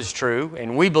His Word is true,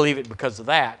 and we believe it because of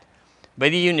that.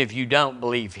 But even if you don't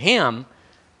believe Him,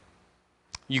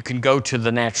 you can go to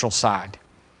the natural side.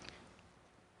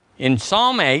 In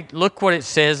Psalm 8, look what it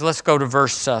says. Let's go to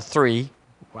verse 3.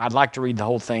 I'd like to read the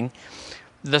whole thing.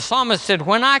 The psalmist said,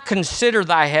 when I consider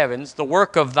thy heavens, the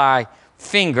work of thy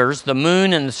fingers, the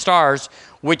moon and the stars,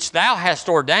 which thou hast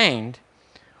ordained,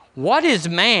 what is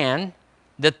man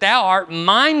that thou art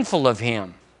mindful of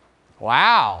him?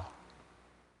 Wow.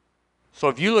 So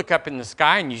if you look up in the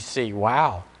sky and you see,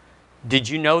 wow, did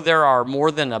you know there are more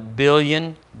than 1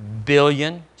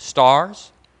 billion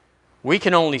stars? We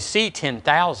can only see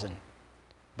 10,000,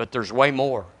 but there's way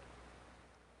more.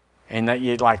 And that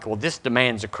you're like, well, this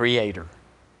demands a creator.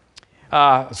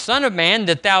 Son of man,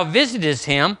 that thou visitest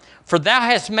him, for thou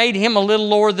hast made him a little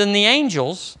lower than the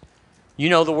angels. You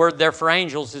know the word there for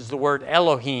angels is the word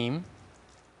Elohim,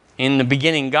 in the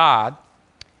beginning God.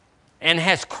 And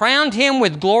hast crowned him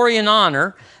with glory and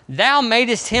honor. Thou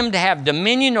madest him to have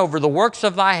dominion over the works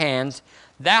of thy hands.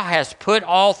 Thou hast put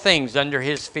all things under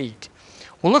his feet.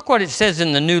 Well, look what it says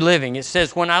in the New Living. It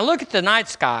says, when I look at the night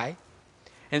sky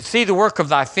and see the work of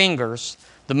thy fingers,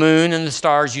 the moon and the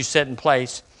stars you set in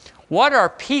place, What are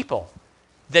people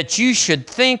that you should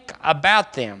think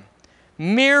about them?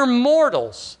 Mere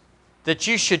mortals that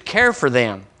you should care for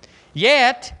them.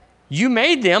 Yet you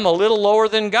made them a little lower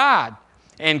than God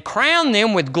and crowned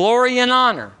them with glory and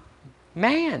honor.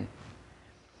 Man,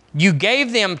 you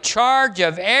gave them charge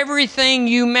of everything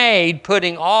you made,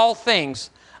 putting all things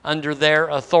under their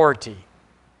authority.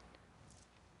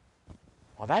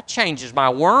 Well, that changes my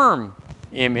worm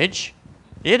image.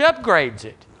 It upgrades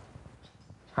it.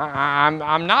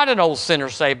 I'm not an old sinner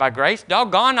saved by grace.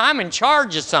 Doggone, I'm in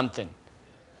charge of something.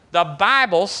 The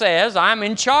Bible says I'm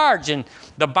in charge, and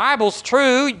the Bible's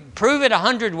true. Prove it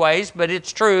 100 ways, but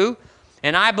it's true,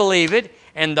 and I believe it.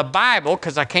 And the Bible,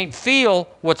 because I can't feel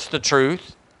what's the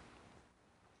truth.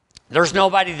 There's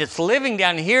nobody that's living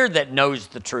down here that knows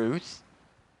the truth.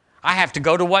 I have to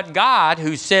go to what God,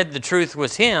 who said the truth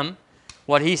was Him,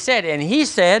 what He said. And He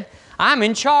said, I'm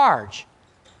in charge.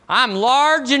 I'm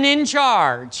large and in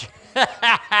charge.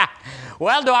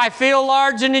 Well, do I feel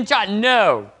large and in charge?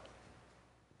 No,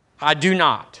 I do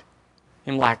not.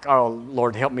 I'm like, oh,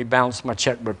 Lord, help me balance my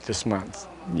checkbook this month.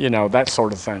 You know, that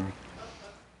sort of thing.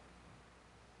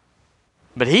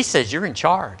 But He says you're in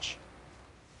charge.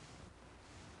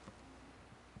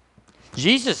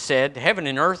 Jesus said, heaven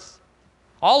and earth,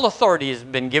 all authority has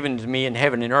been given to me in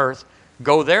heaven and earth.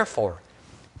 Go therefore.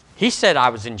 He said I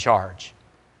was in charge.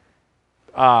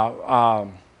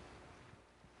 One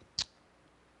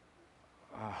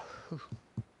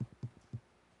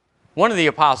of the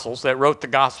apostles that wrote the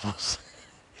Gospels,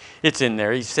 it's in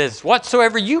there. He says,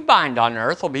 whatsoever you bind on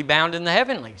earth will be bound in the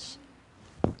heavenlies.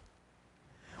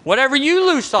 Whatever you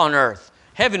loose on earth,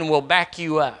 heaven will back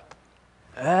you up.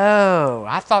 Oh,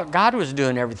 I thought God was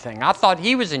doing everything. I thought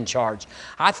He was in charge.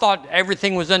 I thought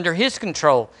everything was under His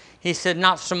control. He said,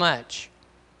 not so much.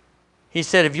 He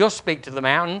said, if you'll speak to the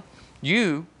mountain,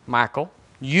 you, Michael,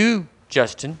 you,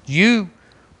 Justin, you,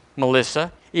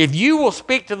 Melissa, if you will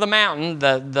speak to the mountain,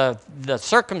 the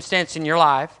circumstance in your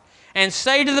life, and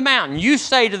say to the mountain, you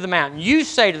say to the mountain, you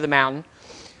say to the mountain,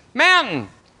 mountain,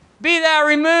 be thou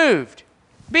removed,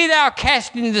 be thou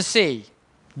cast into the sea.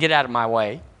 Get out of my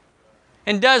way.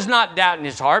 And does not doubt in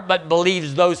his heart, but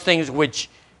believes those things which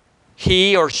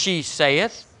he or she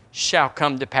saith shall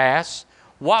come to pass.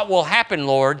 What will happen,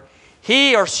 Lord?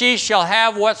 He or she shall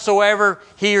have whatsoever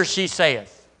he or she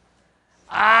saith.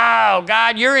 Oh,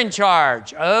 God, you're in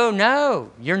charge. Oh, no,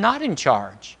 you're not in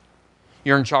charge.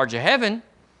 You're in charge of heaven.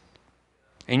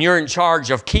 And you're in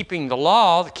charge of keeping the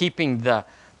law, keeping the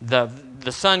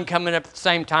sun coming up at the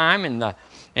same time,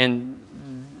 and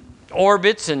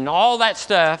orbits and all that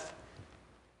stuff.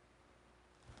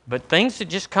 But things that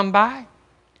just come by.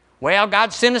 Well,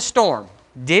 God sent a storm.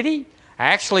 Did He?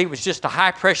 Actually, it was just a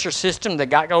high-pressure system that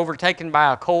got overtaken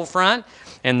by a cold front,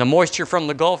 and the moisture from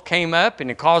the Gulf came up, and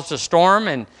it caused a storm,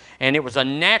 and it was a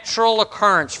natural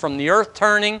occurrence from the earth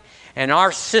turning and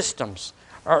our systems.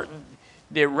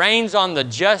 It rains on the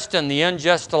just and the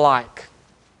unjust alike.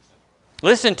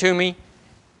 Listen to me.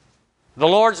 The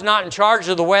Lord's not in charge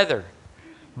of the weather.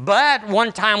 But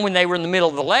one time when they were in the middle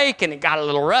of the lake and it got a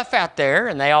little rough out there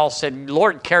and they all said,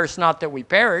 Lord, carest not that we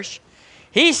perish.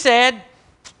 He said,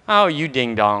 oh, you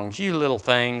ding-dongs, you little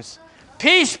things,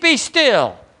 peace be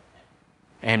still.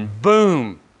 And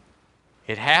boom,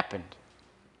 it happened.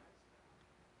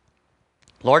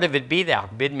 Lord, if it be thou,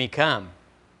 bid me come.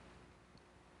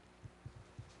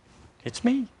 It's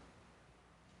me.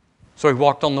 So He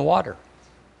walked on the water.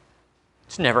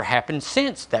 It's never happened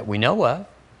since that we know of.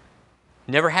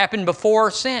 Never happened before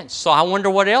or since. So I wonder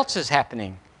what else is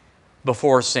happening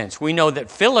before or since. We know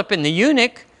that Philip and the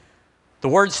eunuch, the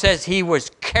word says he was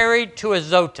carried to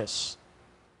Azotus.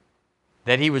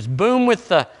 That he was boom with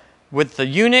the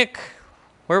eunuch.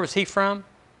 Where was he from?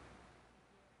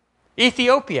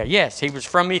 Ethiopia. Yes, he was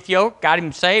from Ethiopia. Got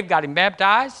him saved, got him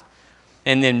baptized.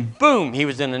 And then boom, he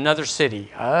was in another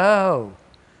city. Oh.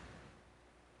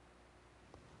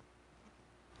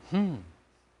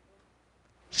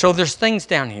 So there's things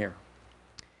down here.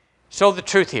 So the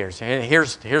truth here,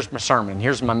 here's my sermon,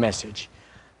 here's my message.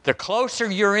 The closer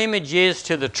your image is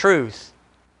to the truth,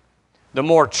 the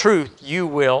more truth you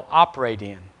will operate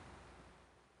in.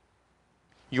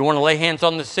 You want to lay hands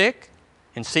on the sick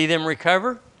and see them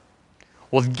recover?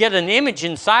 Well, get an image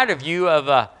inside of you of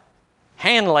a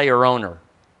hand layer owner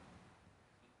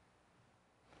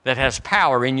that has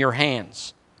power in your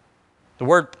hands. The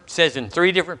word says in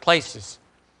 3 different places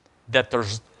that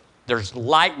there's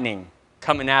lightning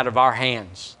coming out of our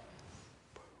hands.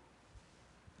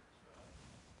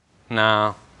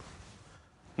 No.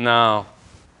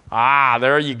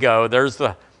 There you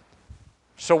go.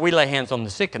 So we lay hands on the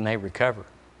sick and they recover.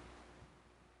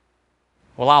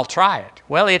 Well, I'll try it.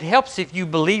 Well, it helps if you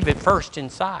believe it first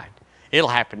inside. It'll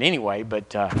happen anyway,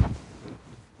 but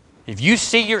if you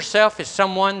see yourself as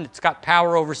someone that's got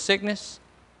power over sickness,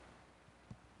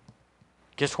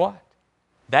 guess what?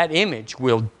 That image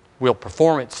will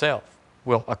perform itself,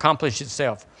 will accomplish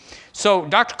itself. So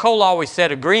Dr. Cole always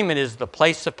said agreement is the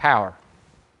place of power.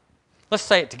 Let's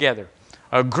say it together.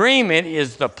 Agreement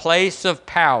is the place of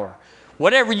power.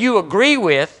 Whatever you agree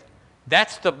with,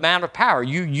 that's the amount of power.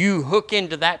 You hook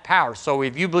into that power. So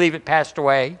if you believe it passed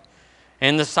away,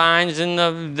 and the signs and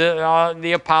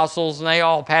the apostles, and they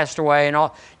all passed away, and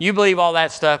all, you believe all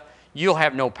that stuff, you'll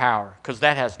have no power, because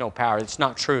that has no power. It's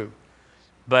not true.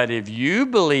 But if you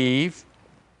believe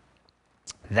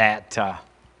that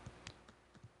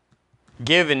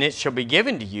given it shall be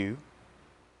given to you,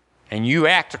 and you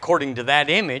act according to that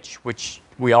image, which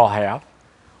we all have,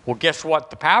 well, guess what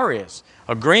the power is?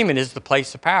 Agreement is the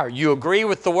place of power. You agree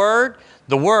with the Word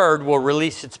will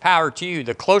release its power to you.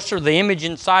 The closer the image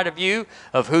inside of you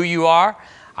of who you are,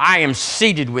 I am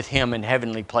seated with Him in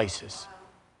heavenly places.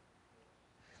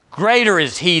 Greater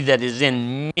is He that is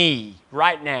in me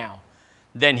right now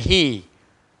than he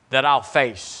that I'll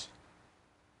face.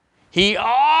 He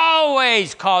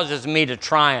always causes me to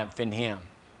triumph in Him.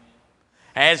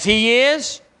 As He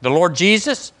is, the Lord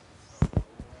Jesus,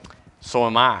 so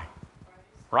am I.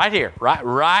 Right here,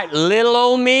 right. Little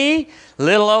old me,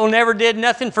 little old never did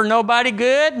nothing for nobody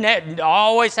good,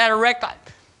 always had a wreck.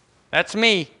 That's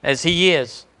me, as He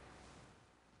is.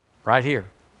 Right here.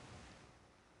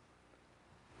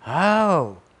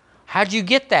 Oh, how'd you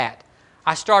get that?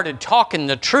 I started talking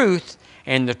the truth,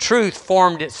 and the truth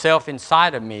formed itself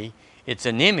inside of me. It's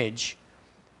an image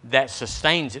that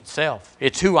sustains itself.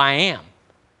 It's who I am.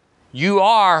 You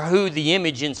are who the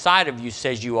image inside of you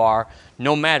says you are,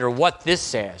 no matter what this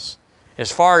says.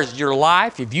 As far as your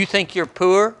life, if you think you're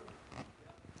poor,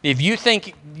 if you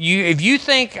think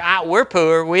we're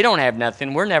poor, we don't have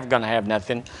nothing, we're never going to have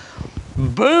nothing,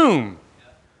 boom,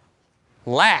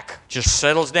 lack just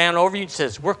settles down over you and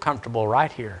says, we're comfortable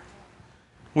right here.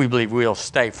 We believe we'll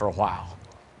stay for a while.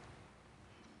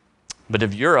 But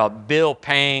if you're a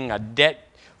bill-paying, a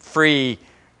debt-free,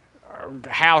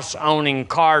 house-owning,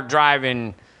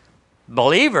 car-driving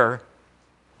believer,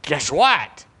 guess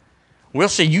what? We'll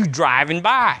see you driving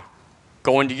by,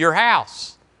 going to your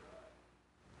house.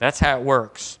 That's how it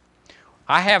works.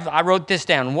 I wrote this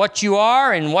down. What you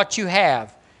are and what you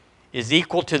have is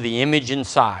equal to the image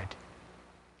inside.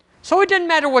 So it doesn't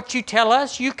matter what you tell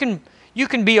us. You can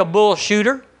be a bull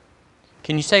shooter.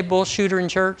 Can you say bull shooter in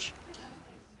church?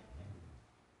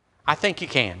 I think you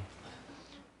can.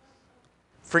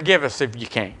 Forgive us if you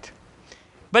can't.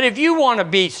 But if you want to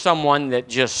be someone that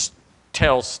just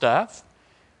tells stuff,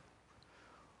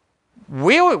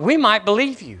 we might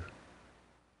believe you.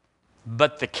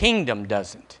 But the kingdom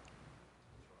doesn't.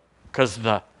 Because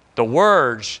the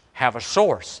words have a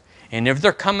source. And if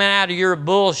they're coming out of your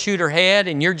bull shooter head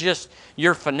and you're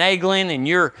finagling and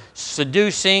you're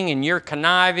seducing and you're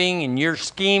conniving and you're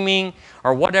scheming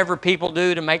or whatever people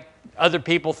do to make other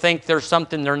people think there's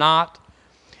something they're not,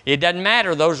 it doesn't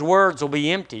matter. Those words will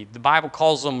be empty. The Bible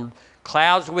calls them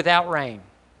clouds without rain.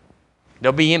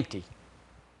 They'll be empty.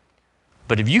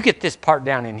 But if you get this part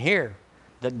down in here,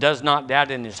 that does not doubt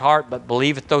in his heart, but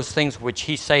believeth those things which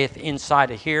he saith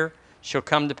inside of here shall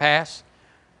come to pass,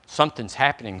 something's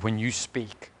happening when you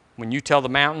speak. When you tell the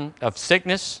mountain of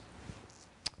sickness,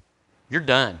 you're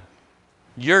done.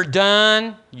 You're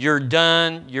done, you're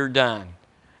done, you're done.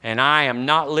 And I am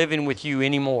not living with you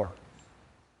anymore.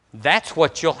 That's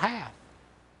what you'll have.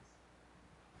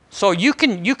 So you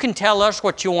can tell us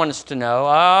what you want us to know.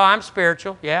 Oh, I'm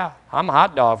spiritual. Yeah, I'm a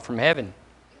hot dog from heaven.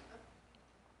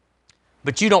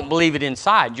 But you don't believe it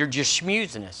inside. You're just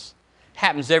schmoozing us. It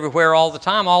happens everywhere all the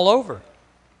time, all over.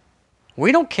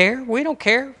 We don't care. We don't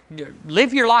care.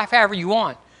 Live your life however you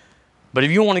want. But if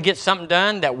you want to get something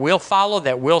done that will follow,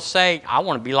 that will say, I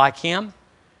want to be like Him,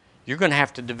 you're going to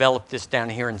have to develop this down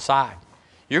here inside.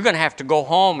 You're going to have to go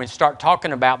home and start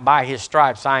talking about by His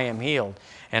stripes I am healed.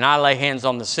 And I lay hands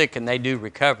on the sick and they do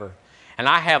recover. And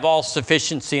I have all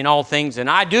sufficiency in all things. And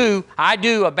I do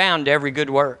abound to every good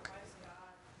work.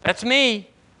 That's me.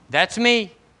 That's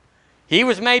me. He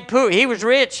was made poor. He was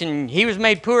rich and He was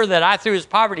made poor that I through His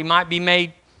poverty might be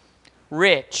made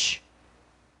rich.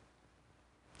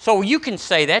 So you can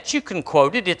say that. You can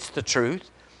quote it. It's the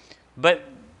truth. But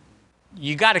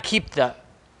you got to keep the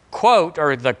quote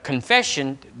or the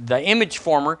confession, the image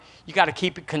former, you got to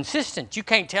keep it consistent. You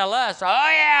can't tell us, oh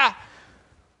yeah,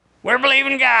 we're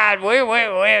believing God.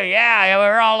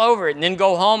 We're all over it. And then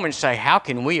go home and say, how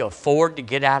can we afford to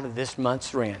get out of this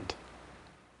month's rent?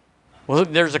 Well,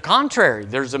 there's a contrary.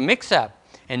 There's a mix-up.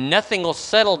 and nothing will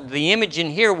settle. The image in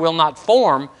here will not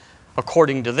form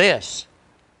according to this.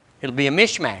 It'll be a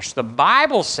mishmash. The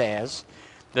Bible says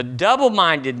the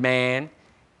double-minded man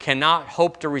cannot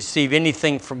hope to receive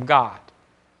anything from God.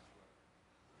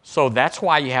 So that's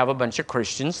why you have a bunch of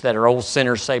Christians that are old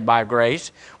sinners saved by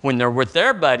grace when they're with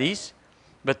their buddies,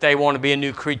 but they want to be a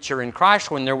new creature in Christ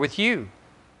when they're with you.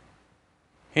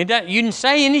 You didn't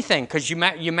say anything because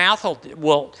your mouth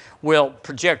will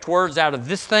project words out of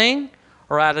this thing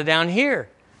or out of down here.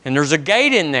 And there's a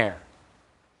gate in there.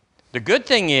 The good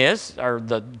thing is, or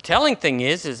the telling thing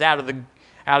is out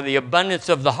of the abundance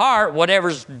of the heart,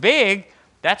 whatever's big,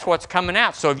 that's what's coming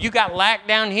out. So if you got lack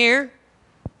down here,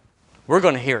 we're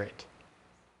going to hear it.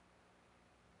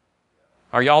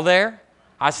 Are y'all there?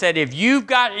 I said, if you've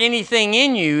got anything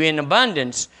in you in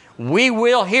abundance, we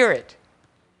will hear it.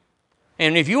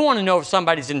 And if you want to know if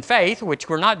somebody's in faith, which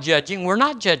we're not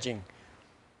judging.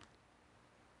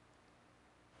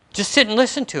 Just sit and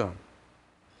listen to them.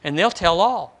 And they'll tell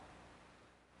all.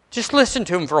 Just listen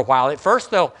to them for a while. At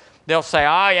first they'll say,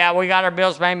 oh yeah, we got our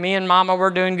bills paid. Me and Mama,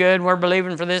 we're doing good. We're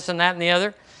believing for this and that and the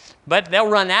other. But they'll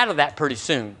run out of that pretty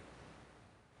soon.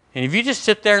 And if you just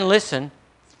sit there and listen,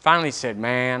 finally said,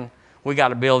 man, we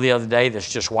got a bill the other day that's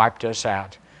just wiped us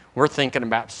out. We're thinking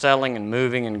about selling and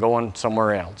moving and going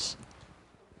somewhere else.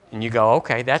 And you go,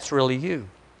 okay, that's really you.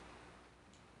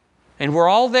 And we're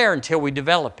all there until we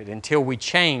develop it, until we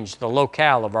change the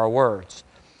locale of our words.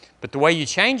 But the way you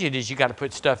change it is you got to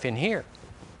put stuff in here.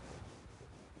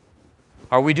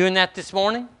 Are we doing that this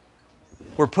morning?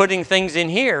 We're putting things in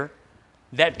here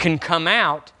that can come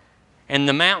out, and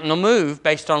the mountain will move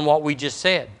based on what we just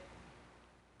said.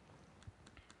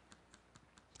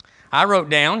 I wrote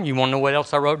down, you want to know what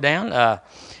else I wrote down?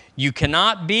 You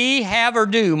cannot be, have, or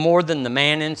do more than the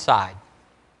man inside.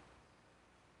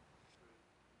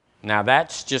 Now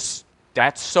that's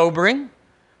sobering,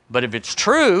 but if it's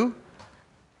true,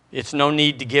 it's no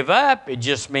need to give up. It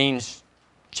just means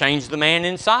change the man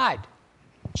inside.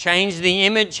 Change the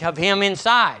image of him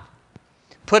inside.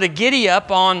 Put a giddy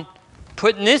up on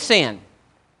putting this in.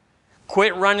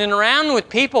 Quit running around with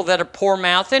people that are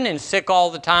poor-mouthing and sick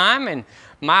all the time and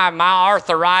my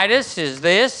arthritis is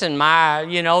this and my,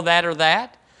 that or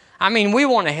that. I mean, we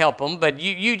want to help them, but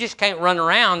you just can't run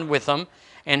around with them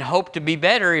and hope to be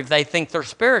better if they think they're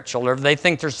spiritual or if they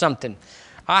think there's something.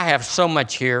 I have so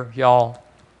much here, y'all.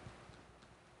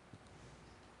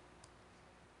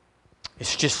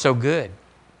 It's just so good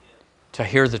to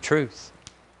hear the truth.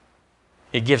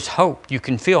 It gives hope. You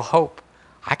can feel hope.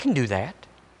 I can do that.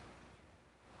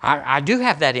 I do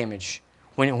have that image.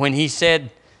 When he said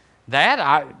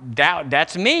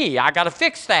that's me. I got to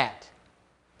fix that.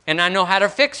 And I know how to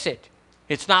fix it.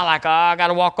 It's not like, I got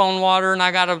to walk on water and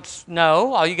I got to...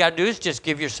 No, all you got to do is just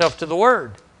give yourself to the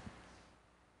Word.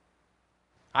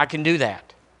 I can do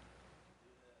that.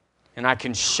 And I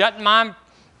can shut my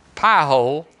pie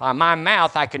hole, my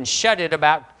mouth, I can shut it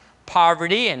about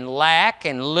poverty and lack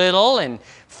and little and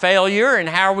failure and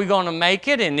how are we going to make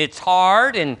it and it's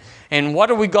hard and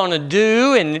what are we going to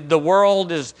do and the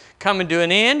world is coming to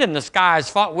an end and the sky is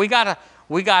falling. We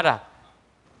gotta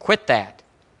quit that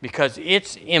because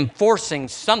it's enforcing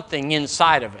something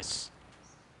inside of us.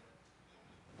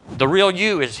 The real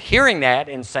you is hearing that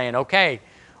and saying, okay,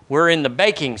 we're in the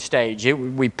baking stage.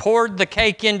 We poured the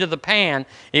cake into the pan.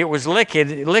 It was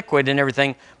liquid and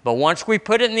everything. But once we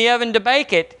put it in the oven to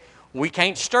bake it, we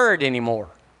can't stir it anymore.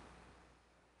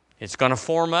 It's going to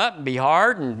form up and be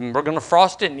hard, and we're going to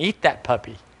frost it and eat that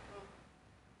puppy.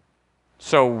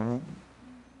 So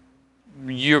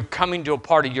you're coming to a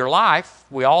part of your life,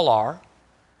 we all are,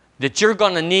 that you're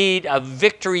going to need a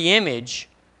victory image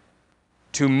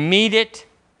to meet it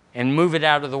and move it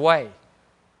out of the way.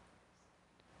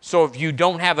 So if you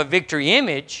don't have a victory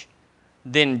image,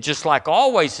 then just like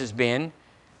always has been,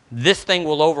 this thing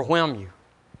will overwhelm you.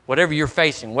 Whatever you're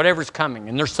facing, whatever's coming,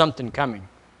 and there's something coming.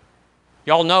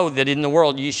 Y'all know that in the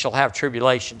world you shall have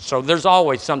tribulation. So there's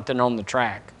always something on the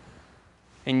track.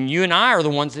 And you and I are the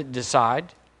ones that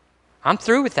decide, I'm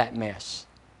through with that mess.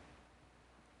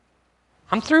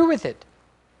 I'm through with it.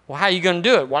 Well, how are you going to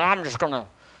do it? Well, I'm just going to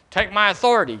take my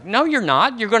authority. No, you're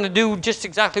not. You're going to do just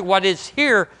exactly what is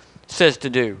here says to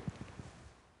do.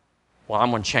 Well,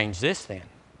 I'm going to change this then.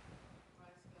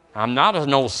 I'm not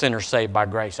an old sinner saved by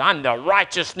grace. I'm the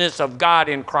righteousness of God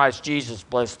in Christ Jesus,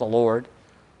 bless the Lord.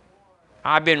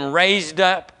 I've been raised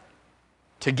up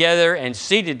together and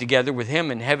seated together with Him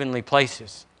in heavenly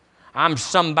places. I'm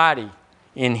somebody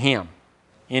in Him,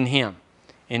 in Him,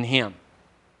 in Him.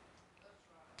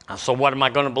 So what am I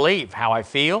going to believe? How I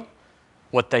feel?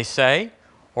 What they say?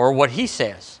 Or what He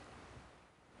says?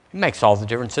 It makes all the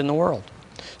difference in the world.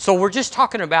 So we're just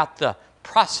talking about the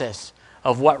process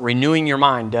of what renewing your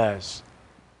mind does.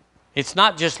 It's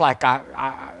not just like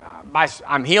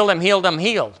I'm healed, I'm healed, I'm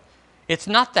healed. It's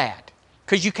not that.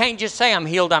 Because you can't just say I'm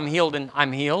healed, and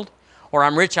I'm healed. Or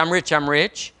I'm rich, I'm rich, I'm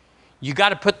rich. You got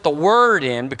to put the Word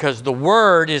in, because the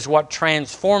Word is what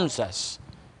transforms us.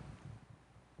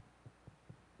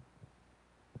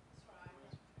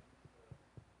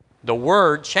 The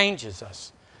Word changes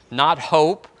us. Not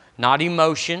hope, not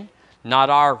emotion,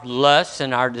 not our lusts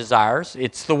and our desires.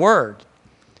 It's the Word.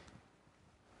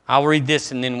 I'll read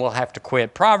this and then we'll have to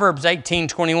quit. Proverbs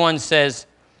 18:21 says,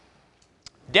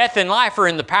 death and life are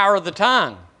in the power of the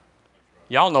tongue.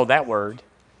 Y'all know that word.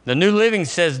 The New Living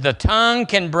says the tongue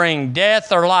can bring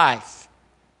death or life.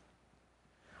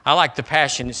 I like the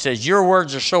Passion. It says your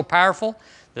words are so powerful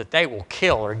that they will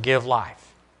kill or give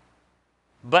life.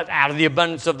 But out of the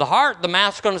abundance of the heart, the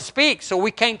mouth's going to speak, so we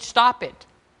can't stop it.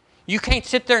 You can't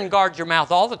sit there and guard your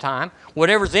mouth all the time.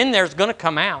 Whatever's in there is going to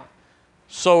come out.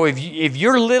 So if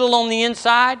you're little on the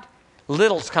inside,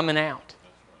 little's coming out.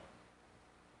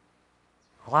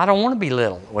 Well, I don't want to be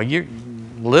little. Well,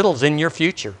 little's in your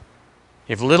future.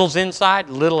 If little's inside,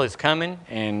 little is coming,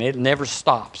 and it never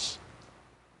stops.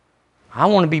 I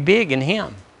want to be big in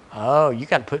Him. Oh, you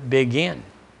got to put big in.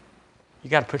 You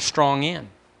got to put strong in.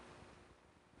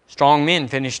 Strong men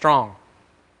finish strong.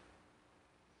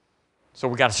 So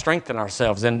we got to strengthen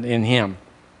ourselves in Him.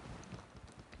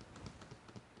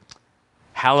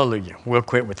 Hallelujah. We'll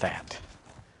quit with that.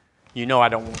 You know I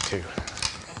don't want to.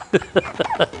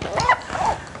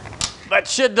 But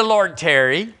should the Lord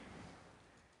tarry,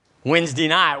 Wednesday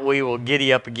night we will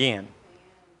giddy up again.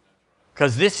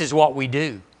 Because this is what we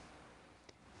do.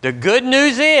 The good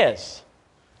news is,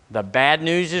 the bad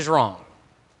news is wrong.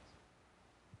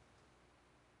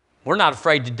 We're not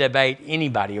afraid to debate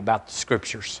anybody about the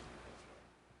Scriptures.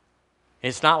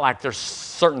 It's not like there's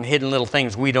certain hidden little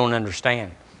things we don't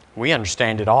understand. We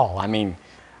understand it all. I mean,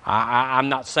 I'm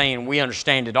not saying we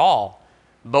understand it all,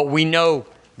 but we know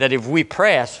that if we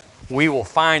press, we will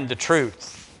find the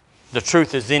truth. The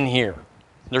truth is in here.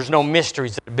 There's no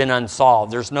mysteries that have been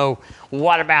unsolved. There's no,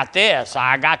 what about this?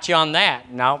 I got you on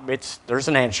that. No, there's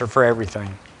an answer for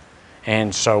everything.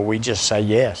 And so we just say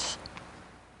yes.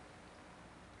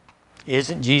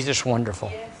 Isn't Jesus wonderful?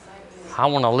 Yes, I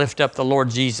want to lift up the Lord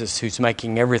Jesus, who's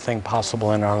making everything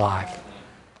possible in our life.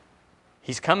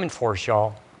 He's coming for us,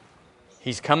 y'all.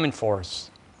 He's coming for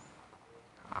us.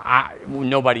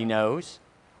 Nobody knows.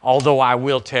 Although I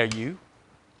will tell you,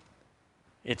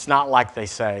 it's not like they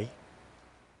say.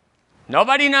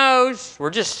 Nobody knows.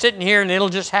 We're just sitting here and it'll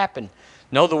just happen.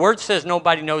 No, the Word says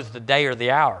nobody knows the day or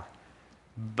the hour.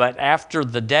 But after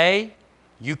the day,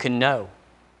 you can know.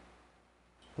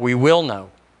 We will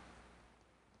know.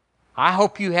 I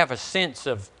hope you have a sense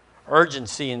of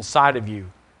urgency inside of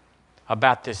you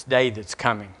about this day that's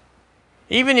coming.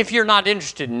 Even if you're not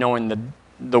interested in knowing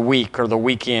the week or the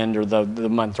weekend or the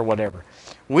month or whatever.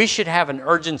 We should have an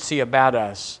urgency about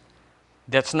us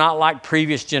that's not like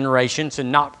previous generations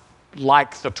and not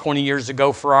like the 20 years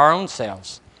ago for our own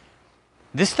selves.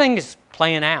 This thing is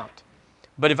playing out.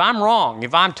 But if I'm wrong,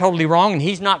 if I'm totally wrong and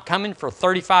He's not coming for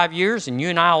 35 years and you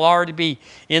and I will already be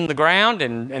in the ground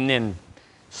and then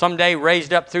someday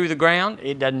raised up through the ground,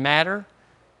 it doesn't matter.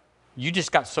 You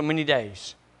just got so many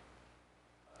days.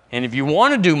 And if you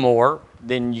want to do more,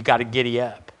 then you got to giddy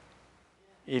up.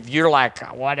 If you're like,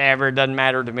 whatever, it doesn't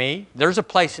matter to me, there's a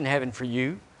place in heaven for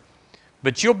you.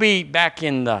 But you'll be back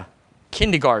in the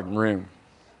kindergarten room.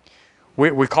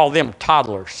 We call them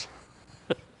toddlers.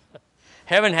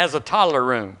 Heaven has a toddler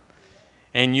room.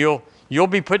 And you'll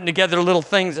be putting together little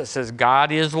things that says,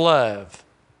 God is love.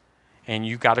 And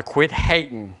you got to quit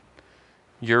hating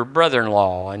your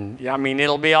brother-in-law. And I mean,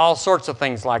 it'll be all sorts of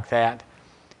things like that.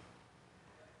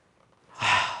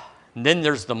 And then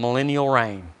there's the millennial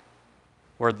reign,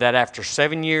 where that after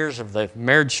 7 years of the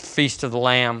marriage feast of the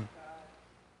Lamb,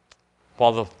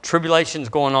 while the tribulation's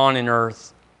going on in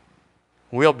earth,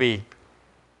 we'll be,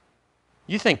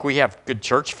 you think we have good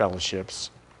church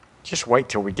fellowships. Just wait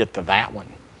till we get to that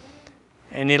one.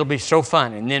 And it'll be so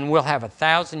fun. And then we'll have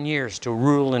 1,000 years to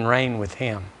rule and reign with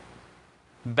Him.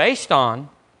 Based on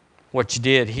what you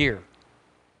did here.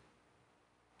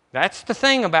 That's the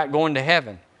thing about going to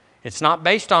heaven. It's not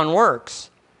based on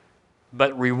works,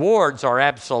 but rewards are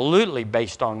absolutely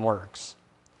based on works.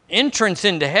 Entrance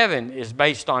into heaven is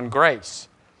based on grace,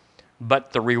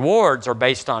 but the rewards are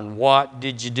based on what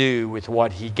did you do with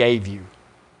what He gave you.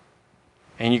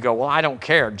 And you go, well, I don't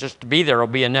care. Just to be there will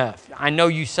be enough. I know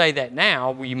you say that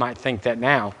now. You might think that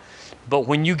now. But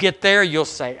when you get there, you'll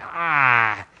say,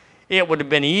 it would have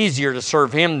been easier to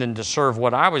serve Him than to serve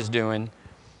what I was doing.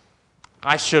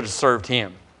 I should have served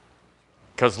him.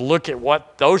 Because look at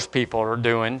what those people are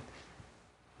doing.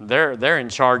 They're in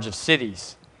charge of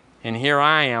cities. And here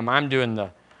I am. I'm doing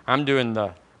the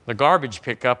garbage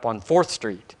pickup on 4th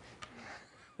Street.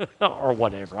 Or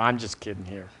whatever. I'm just kidding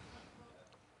here.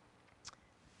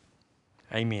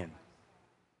 Amen.